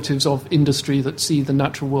prerogatives of industry that see the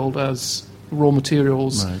natural world as raw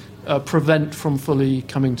materials, prevent from fully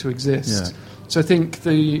coming to exist. Yeah. So I think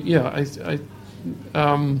that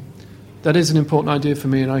is an important idea for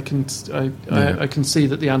me, and I can see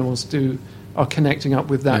that the animals are connecting up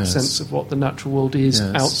with that sense of what the natural world is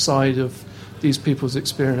outside of these people's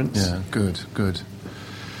experience. Yeah, good.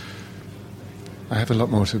 I have a lot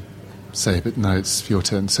more to say, but now it's your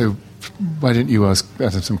turn. So why don't you ask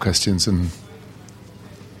Adam some questions, and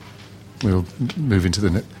we'll move into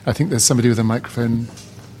the... I think there's somebody with a microphone.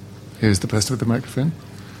 Here's the person with the microphone.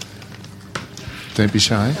 Don't be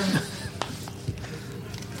shy.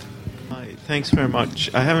 Thanks very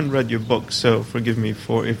much. I haven't read your book, so forgive me if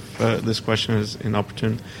this question is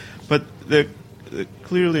inopportune. But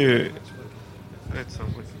clearly,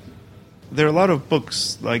 there are a lot of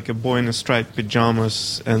books like A Boy in a Striped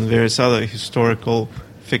Pajamas and various other historical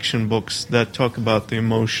fiction books that talk about the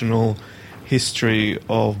emotional history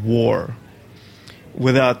of war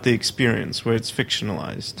without the experience, where it's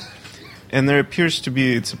fictionalized. And there appears to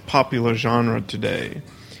be, it's a popular genre today.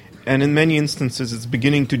 And in many instances, it's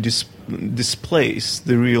beginning to displace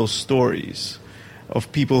the real stories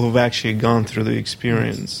of people who've actually gone through the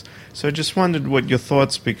experience. So I just wondered what your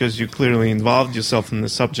thoughts, because you clearly involved yourself in the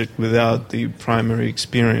subject without the primary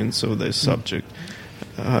experience of this subject,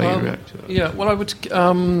 how you react to that. Yeah, well, I would...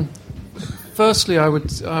 firstly,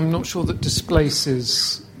 I'm not sure that displace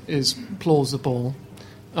is plausible.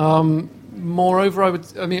 Moreover,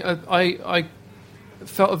 I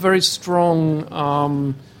felt a very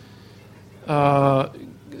strong...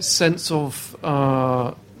 sense of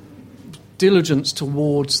diligence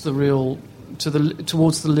towards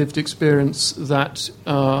towards the lived experience that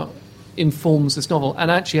informs this novel,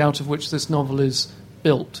 and actually out of which this novel is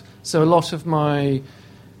built. So a lot of my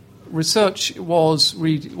research was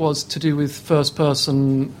to do with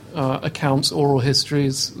first-person accounts, oral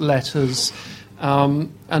histories, letters,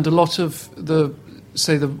 and a lot of the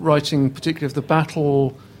writing, particularly of the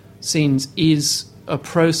battle scenes, is a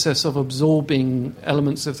process of absorbing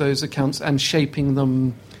elements of those accounts and shaping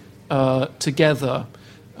them together.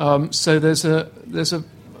 So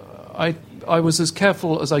I was as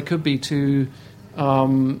careful as I could be to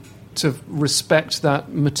respect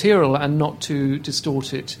that material and not to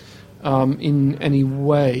distort it in any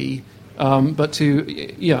way, but to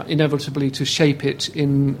inevitably to shape it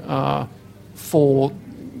in for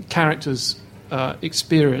characters'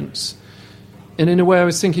 experience. And in a way, I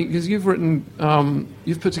was thinking, because you've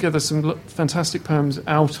put together some fantastic poems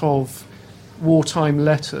out of wartime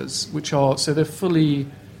letters, which are, so they're fully,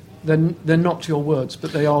 they're not your words,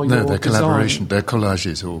 but they are your design. No, they're collaboration. They're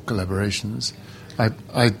collages or collaborations.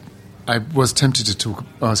 I was tempted to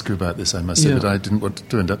ask you about this, I must say, but I didn't want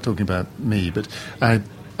to end up talking about me. But I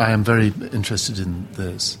am very interested in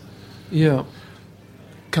this. Yeah.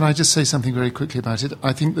 Can I just say something very quickly about it?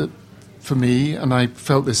 I think that for me, and I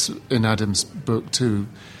felt this in Adam's book too,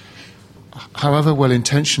 however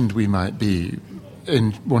well-intentioned we might be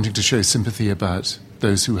in wanting to show sympathy about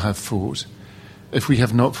those who have fought, if we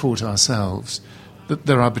have not fought ourselves, that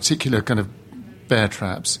there are particular kind of bear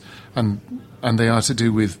traps, and they are to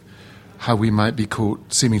do with how we might be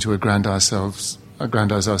caught seeming to aggrandize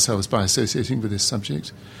ourselves by associating with this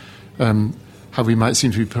subject. how we might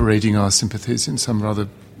seem to be parading our sympathies in some rather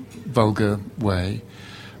vulgar way.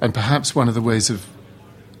 And perhaps one of the ways of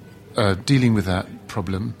dealing with that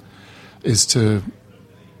problem is to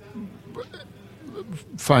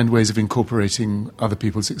find ways of incorporating other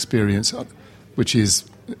people's experience, which is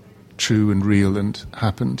true and real and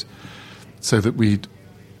happened, so that we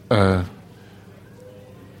avoid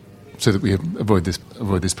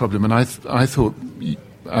this problem. And I thought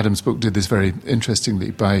Adam's book did this very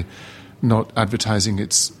interestingly by not advertising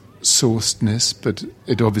its sourcedness, but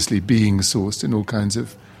it obviously being sourced in all kinds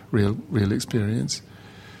of real experience.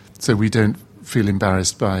 So we don't feel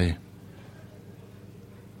embarrassed by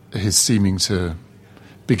his seeming to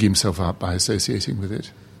big himself up by associating with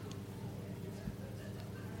it.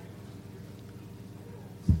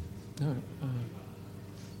 No,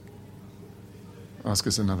 Ask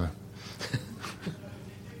us another.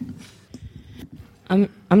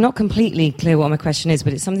 I'm not completely clear what my question is,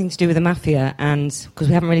 but it's something to do with the mafia, and because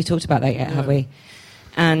we haven't really talked about that yet, have we?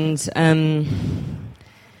 And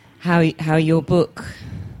how your book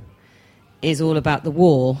is all about the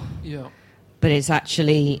war, but it's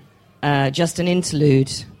actually just an interlude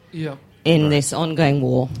in this ongoing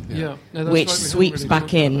war, which sweeps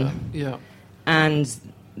back in, and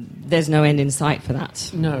there's no end in sight for that.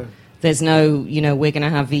 No. There's no, we're going to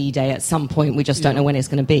have VE Day at some point. We just don't know when it's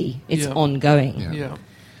going to be. It's ongoing.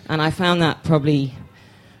 And I found that probably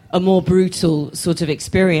a more brutal sort of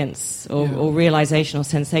experience or realization or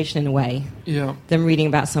sensation in a way than reading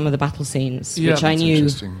about some of the battle scenes, which I knew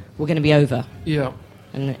were going to be over.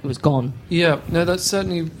 And it was gone. No, that's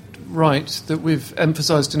certainly right, that we've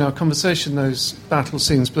emphasised in our conversation those battle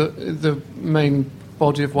scenes, but the main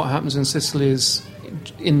body of what happens in Sicily is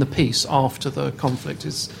in the peace after the conflict.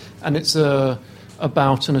 And it's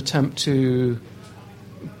about an attempt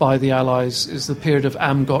by the Allies, is the period of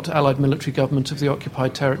AMGOT, Allied Military Government of the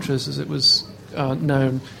Occupied Territories, as it was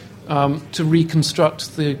known, to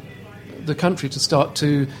reconstruct the country, to start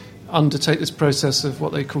to undertake this process of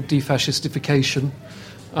what they call defascistification,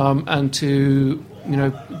 and to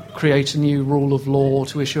create a new rule of law,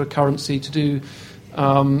 to issue a currency, to do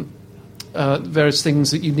various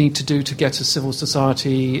things that you need to do to get a civil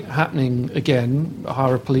society happening again,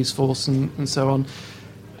 hire a police force and so on.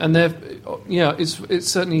 And it's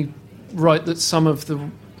certainly right that some of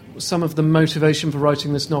the motivation for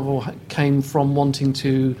writing this novel came from wanting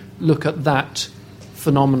to look at that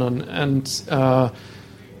phenomenon and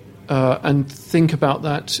think about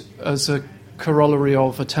that as a corollary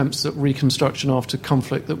of attempts at reconstruction after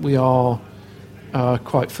conflict that we are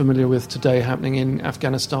quite familiar with today, happening in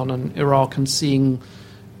Afghanistan and Iraq, and seeing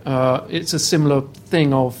it's a similar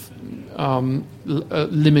thing of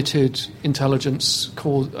limited intelligence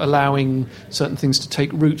allowing certain things to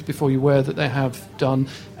take root before you're aware that they have done.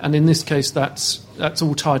 And in this case, that's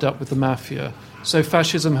all tied up with the mafia. So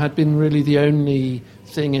fascism had been really the only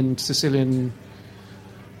thing in Sicilian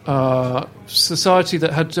society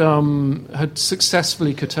that had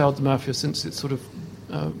successfully curtailed the mafia since it sort of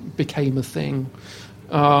became a thing.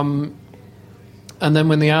 And then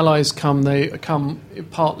when the Allies come, they come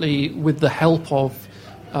partly with the help of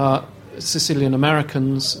Sicilian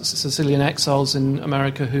Americans, Sicilian exiles in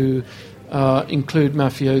America who include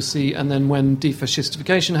mafiosi. And then when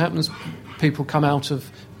defascistification happens, people come out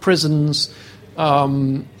of prisons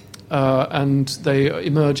and they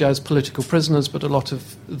emerge as political prisoners, but a lot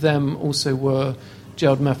of them also were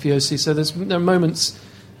jailed mafiosi. So there are moments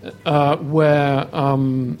where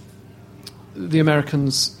the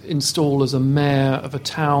Americans install as a mayor of a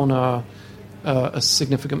town a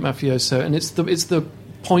significant mafioso, and it's the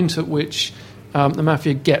point at which the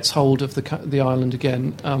mafia gets hold of the island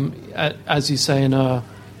again, as you say,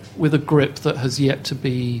 with a grip that has yet to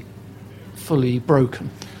be fully broken.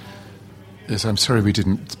 Yes, I'm sorry we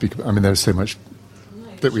didn't speak about... I mean, there's so much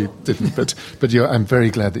that we didn't, but I'm very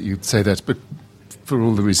glad that you say that, but for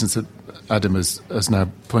all the reasons that Adam has now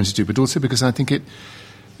pointed to, but also because I think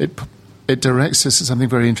it directs us to something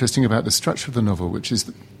very interesting about the structure of the novel, which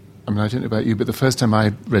is... I don't know about you, but the first time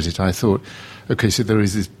I read it, I thought, okay, so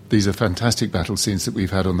these are fantastic battle scenes that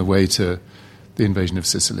we've had on the way to the invasion of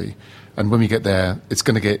Sicily. And when we get there, it's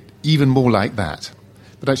going to get even more like that.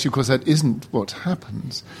 But actually, of course, that isn't what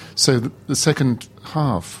happens. So the second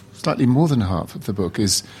half, slightly more than half of the book,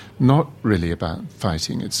 is not really about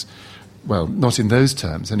fighting. It's, well, not in those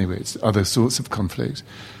terms anyway. It's other sorts of conflict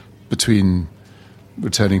between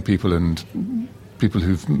returning people and people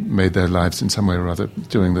who've made their lives in some way or other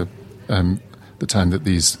during the time that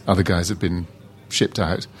these other guys have been shipped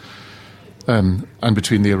out, and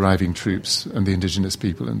between the arriving troops and the indigenous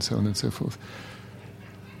people and so on and so forth.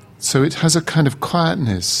 So it has a kind of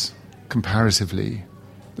quietness, comparatively,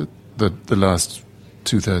 that the last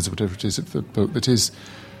 2/3 or whatever it is of the book, that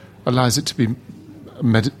allows it to be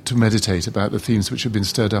to meditate about the themes which have been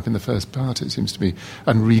stirred up in the first part, it seems to me,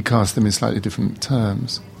 and recast them in slightly different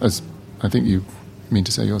terms, as I think you mean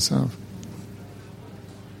to say yourself.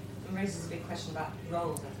 It raises a big question about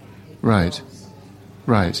roles, I think. Right. Roles.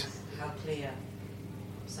 Right. How clear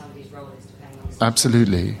somebody's role is depending on...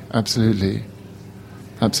 Absolutely.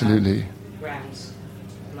 Grounds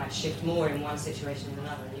might shift more in one situation than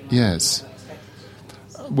another. Yes.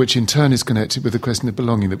 Which in turn is connected with the question of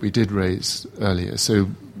belonging that we did raise earlier. So,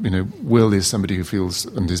 Will is somebody who feels,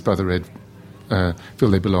 and his brother Ed feel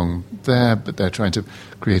they belong there, but they're trying to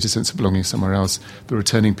create a sense of belonging somewhere else. The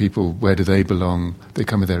returning people, where do they belong? They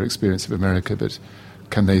come with their experience of America, but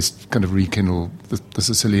can they kind of rekindle the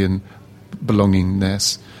Sicilian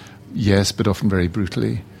belongingness? Yes, but often very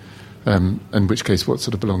brutally. In which case, what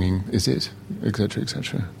sort of belonging is it? Etc.,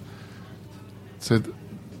 etc. So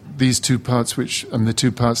these two parts, the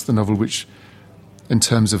two parts of the novel which, in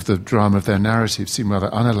terms of the drama of their narrative, seem rather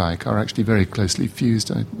unalike, are actually very closely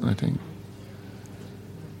fused, I think.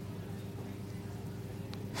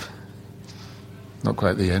 Not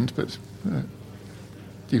quite the end, but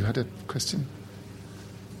you had a question?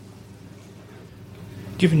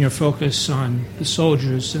 Given your focus on the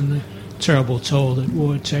soldiers and the terrible toll that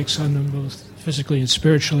war takes on them both physically and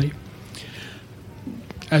spiritually,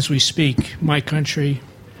 as we speak, my country,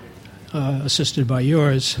 assisted by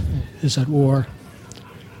yours, is at war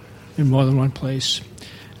in more than one place.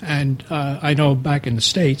 And I know back in the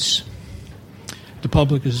States, the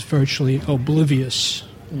public is virtually oblivious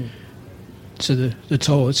to the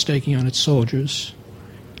toll it's taking on its soldiers.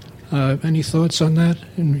 Any thoughts on that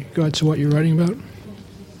in regard to what you're writing about?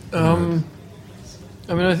 I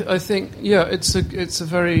think, it's a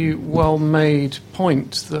very well-made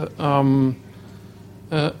point that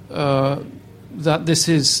that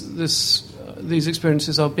these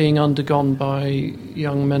experiences are being undergone by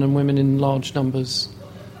young men and women in large numbers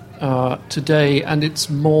today, and it's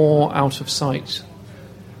more out of sight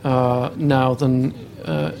now than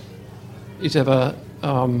it ever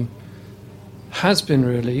has been,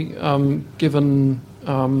 really, given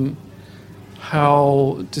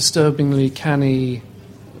how disturbingly canny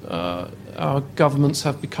our governments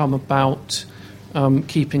have become about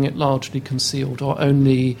keeping it largely concealed or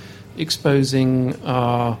only exposing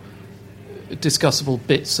discussable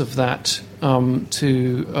bits of that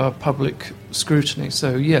to public scrutiny.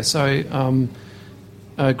 So yes, I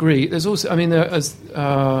agree. There's also,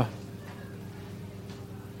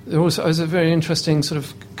 there was a very interesting sort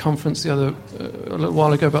of conference a little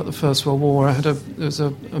while ago about the First World War. There was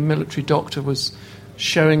a military doctor was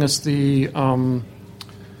showing us the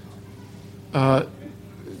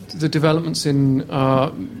developments in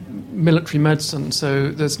military medicine.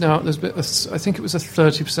 So there's been I think it was a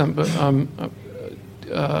 30%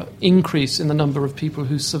 increase in the number of people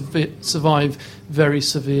who survive very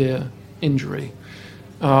severe injury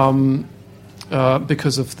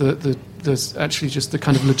because of there's actually just the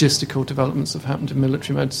kind of logistical developments that have happened in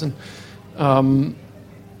military medicine. And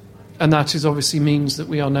that obviously means that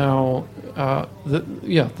we are now,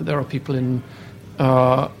 that there are people in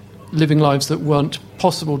living lives that weren't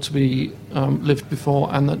possible to be lived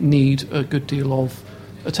before and that need a good deal of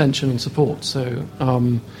attention and support. So,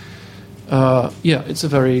 it's a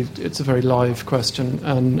very live question,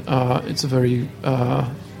 and it's a very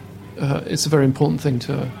important thing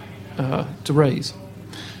to raise.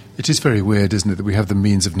 It is very weird, isn't it, that we have the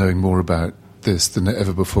means of knowing more about this than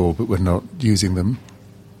ever before, but we're not using them.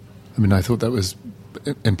 I mean, I thought that was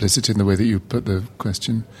implicit in the way that you put the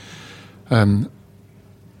question.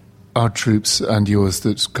 Our troops and yours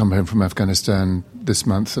that come home from Afghanistan this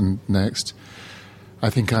month and next, I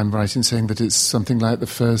think I'm right in saying that it's something like the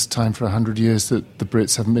first time for 100 years that the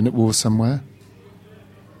Brits haven't been at war somewhere.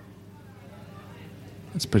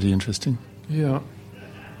 That's pretty interesting. Yeah.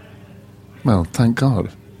 Well, thank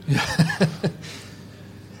God.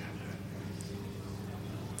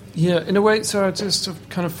 Yeah, in a way, so just to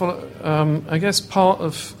kind of follow, I guess part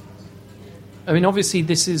of, obviously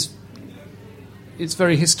it's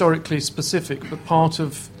very historically specific, but part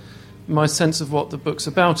of my sense of what the book's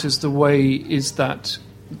about is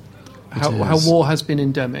how war has been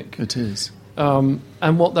endemic. It is. And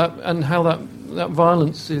how that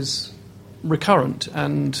violence is recurrent,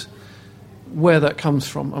 and where that comes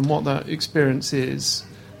from, and what that experience is,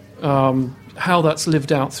 how that's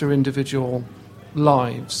lived out through individual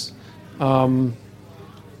lives. So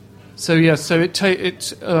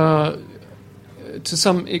to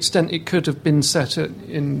some extent it could have been set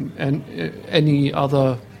in any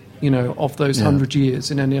other, of those 100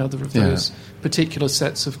 years, in any other of those particular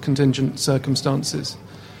sets of contingent circumstances.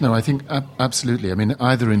 No, I think absolutely. I mean,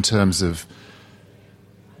 either in terms of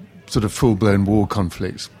sort of full-blown war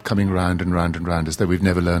conflict coming round and round and round as though we've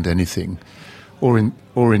never learned anything, or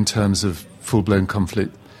in terms of full-blown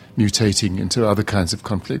conflict mutating into other kinds of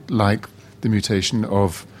conflict, like the mutation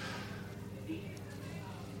of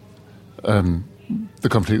the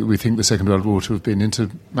conflict that we think the Second World War to have been into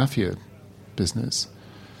mafia business.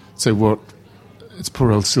 So it's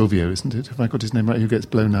poor old Silvio, isn't it? Have I got his name right? Who gets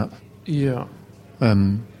blown up? Yeah.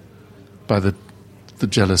 By the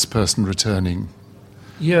jealous person returning.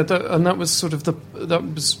 Yeah, that was sort of that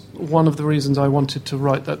was one of the reasons I wanted to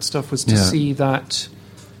write that stuff, was to see that,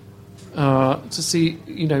 massive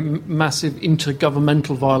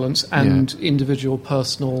intergovernmental violence and individual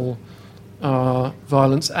personal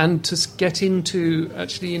violence, and to get into,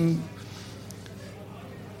 actually in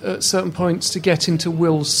at certain points, to get into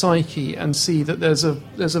Will's psyche and see that there's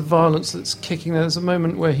a violence that's kicking. There's a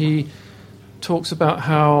moment where he talks about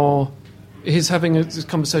how he's having this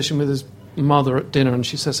conversation with his mother at dinner, and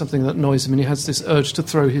she says something that annoys him, and he has this urge to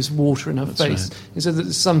throw his water in her face. Right. He said that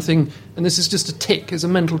it's something, and this is just a tick, it's a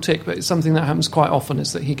mental tick, but it's something that happens quite often,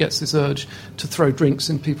 is that he gets this urge to throw drinks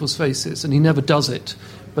in people's faces, and he never does it,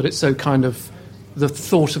 but it's so kind of, the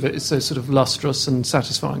thought of it is so sort of lustrous and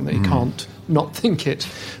satisfying that he can't not think it.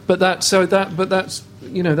 But that's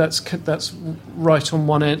right on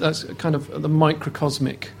one end. That's kind of at the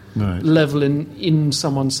microcosmic level in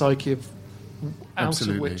someone's psyche of out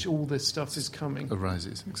of which all this stuff is coming.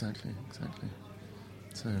 Arises, exactly.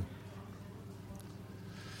 So,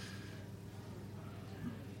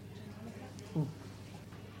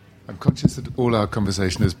 I'm conscious that all our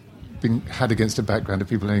conversation has been had against a background of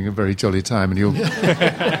people having a very jolly time, and you're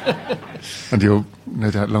no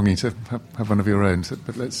doubt longing to have one of your own.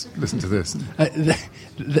 But let's listen to this.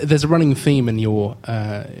 There's a running theme in your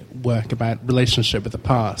work about relationship with the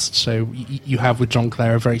past. So you have with John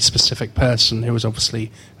Clare a very specific person who has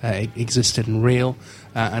obviously existed and real,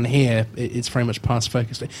 and here it's very much past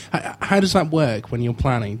focused. How does that work when you're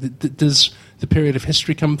planning? Does the period of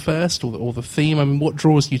history come first, or the theme? I mean, what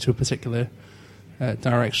draws you to a particular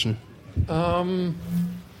direction? Well,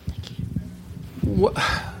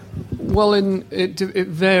 it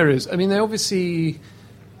varies. I mean,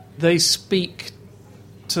 they speak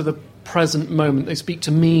to the present moment. They speak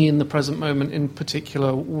to me in the present moment in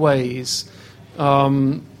particular ways,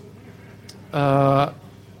 and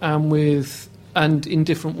in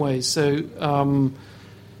different ways. So,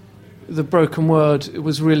 The Broken Word, it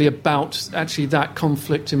was really about actually that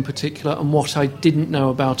conflict in particular, and what I didn't know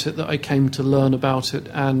about it that I came to learn about it,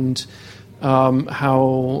 and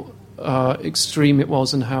how extreme it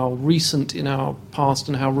was, and how recent in our past,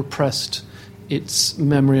 and how repressed its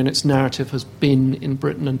memory and its narrative has been in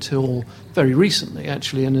Britain until very recently,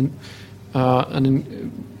 actually, and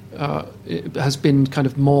it has been kind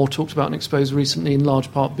of more talked about and exposed recently, in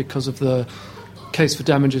large part because of the case for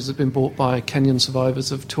damages that have been brought by Kenyan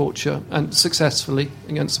survivors of torture, and successfully,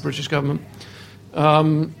 against the British government.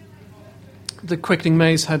 The Quickening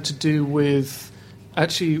Maze had to do with,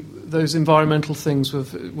 actually, those environmental things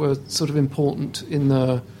were sort of important in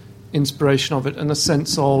the inspiration of it, and the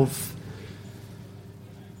sense of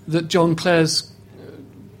that John Clare's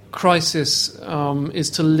crisis is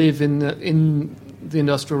to live in the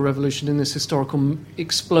Industrial Revolution, in this historical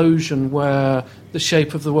explosion where the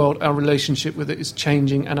shape of the world, our relationship with it is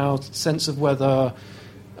changing, and our sense of whether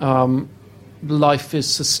life is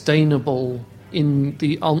sustainable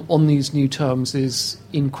on these new terms is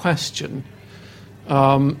in question.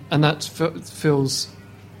 And that feels,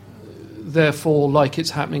 therefore, like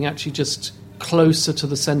it's happening actually just closer to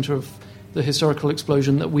the centre of the historical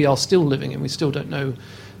explosion that we are still living in. We still don't know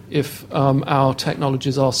if our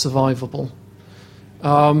technologies are survivable.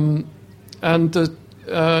 And in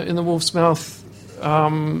The Wolf's Mouth,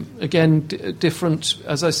 again, different,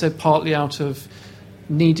 as I said, partly out of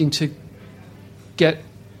needing to get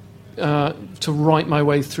to write my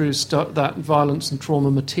way through that violence and trauma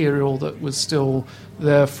material that was still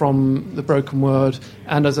there from The Broken Word,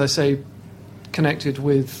 and, as I say, connected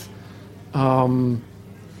with the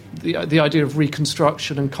idea of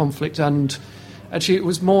reconstruction and conflict. And actually, it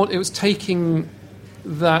was taking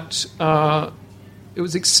that. It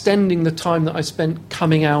was extending the time that I spent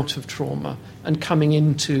coming out of trauma and coming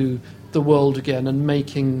into the world again, and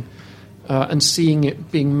making and seeing it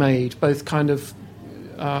being made, both kind of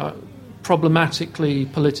problematically,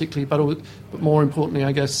 politically, but more importantly,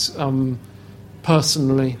 I guess,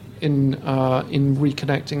 personally, in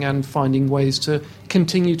reconnecting and finding ways to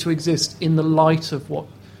continue to exist in the light of what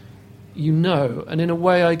you know. And in a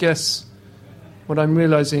way, I guess, what I'm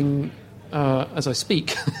realising as I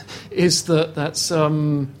speak is that's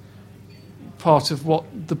part of what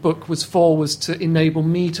the book was for, was to enable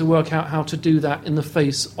me to work out how to do that in the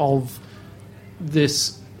face of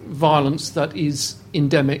this violence that is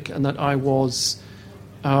endemic and that I was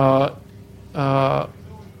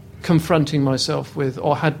confronting myself with,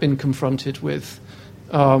 or had been confronted with,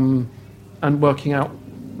 and working out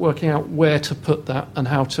where to put that and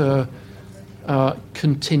how to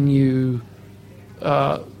continue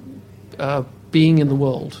being in the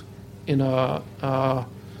world in a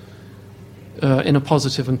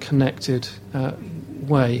positive and connected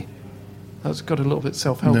way. That's got a little bit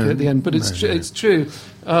self-helpy at the end, but it's true.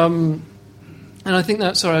 And I think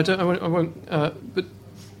that. Sorry, I won't. But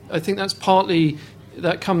I think that's partly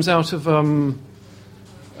that comes out of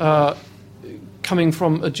coming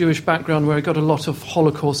from a Jewish background where I got a lot of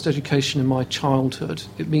Holocaust education in my childhood.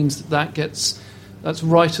 It means that's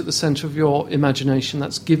right at the centre of your imagination.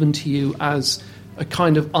 That's given to you as a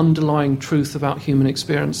kind of underlying truth about human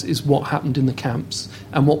experience, is what happened in the camps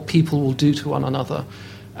and what people will do to one another.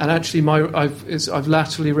 And actually, I've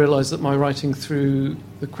latterly realised that my writing through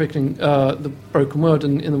the quickening, the broken word,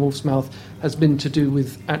 and In the Wolf's Mouth has been to do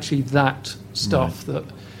with actually that stuff that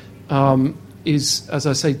is, as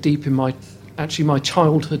I say, deep in my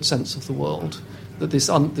childhood sense of the world. That this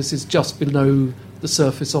is just below the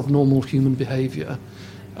surface of normal human behaviour,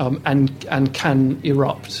 and can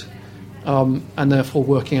erupt, and therefore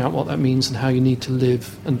working out what that means and how you need to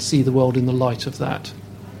live and see the world in the light of that.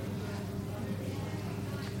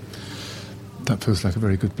 That feels like a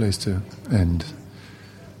very good place to end.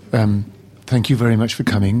 Thank you very much for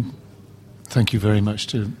coming. Thank you very much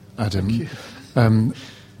to Adam.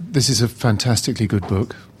 This is a fantastically good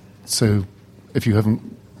book, so if you haven't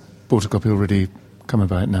bought a copy already, come and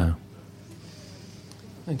buy it now.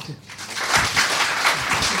 Thank you.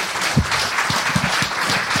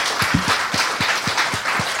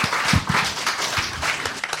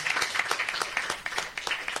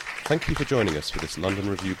 Thank you for joining us for this London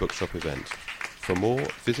Review Bookshop event. For more,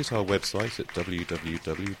 visit our website at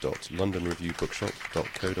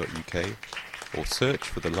www.londonreviewbookshop.co.uk or search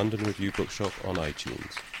for the London Review Bookshop on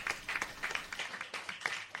iTunes.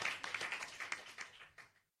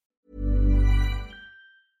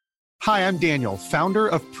 Hi, I'm Daniel, founder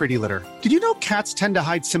of Pretty Litter. Did you know cats tend to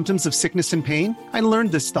hide symptoms of sickness and pain? I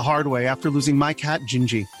learned this the hard way after losing my cat,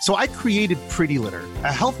 Gingy. So I created Pretty Litter,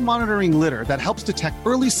 a health monitoring litter that helps detect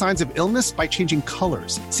early signs of illness by changing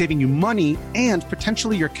colors, saving you money and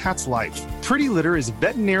potentially your cat's life. Pretty Litter is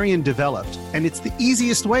veterinarian developed, and it's the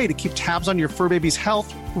easiest way to keep tabs on your fur baby's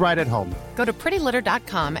health right at home. Go to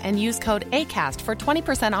prettylitter.com and use code ACAST for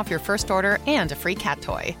 20% off your first order and a free cat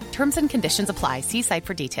toy. Terms and conditions apply. See site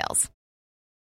for details.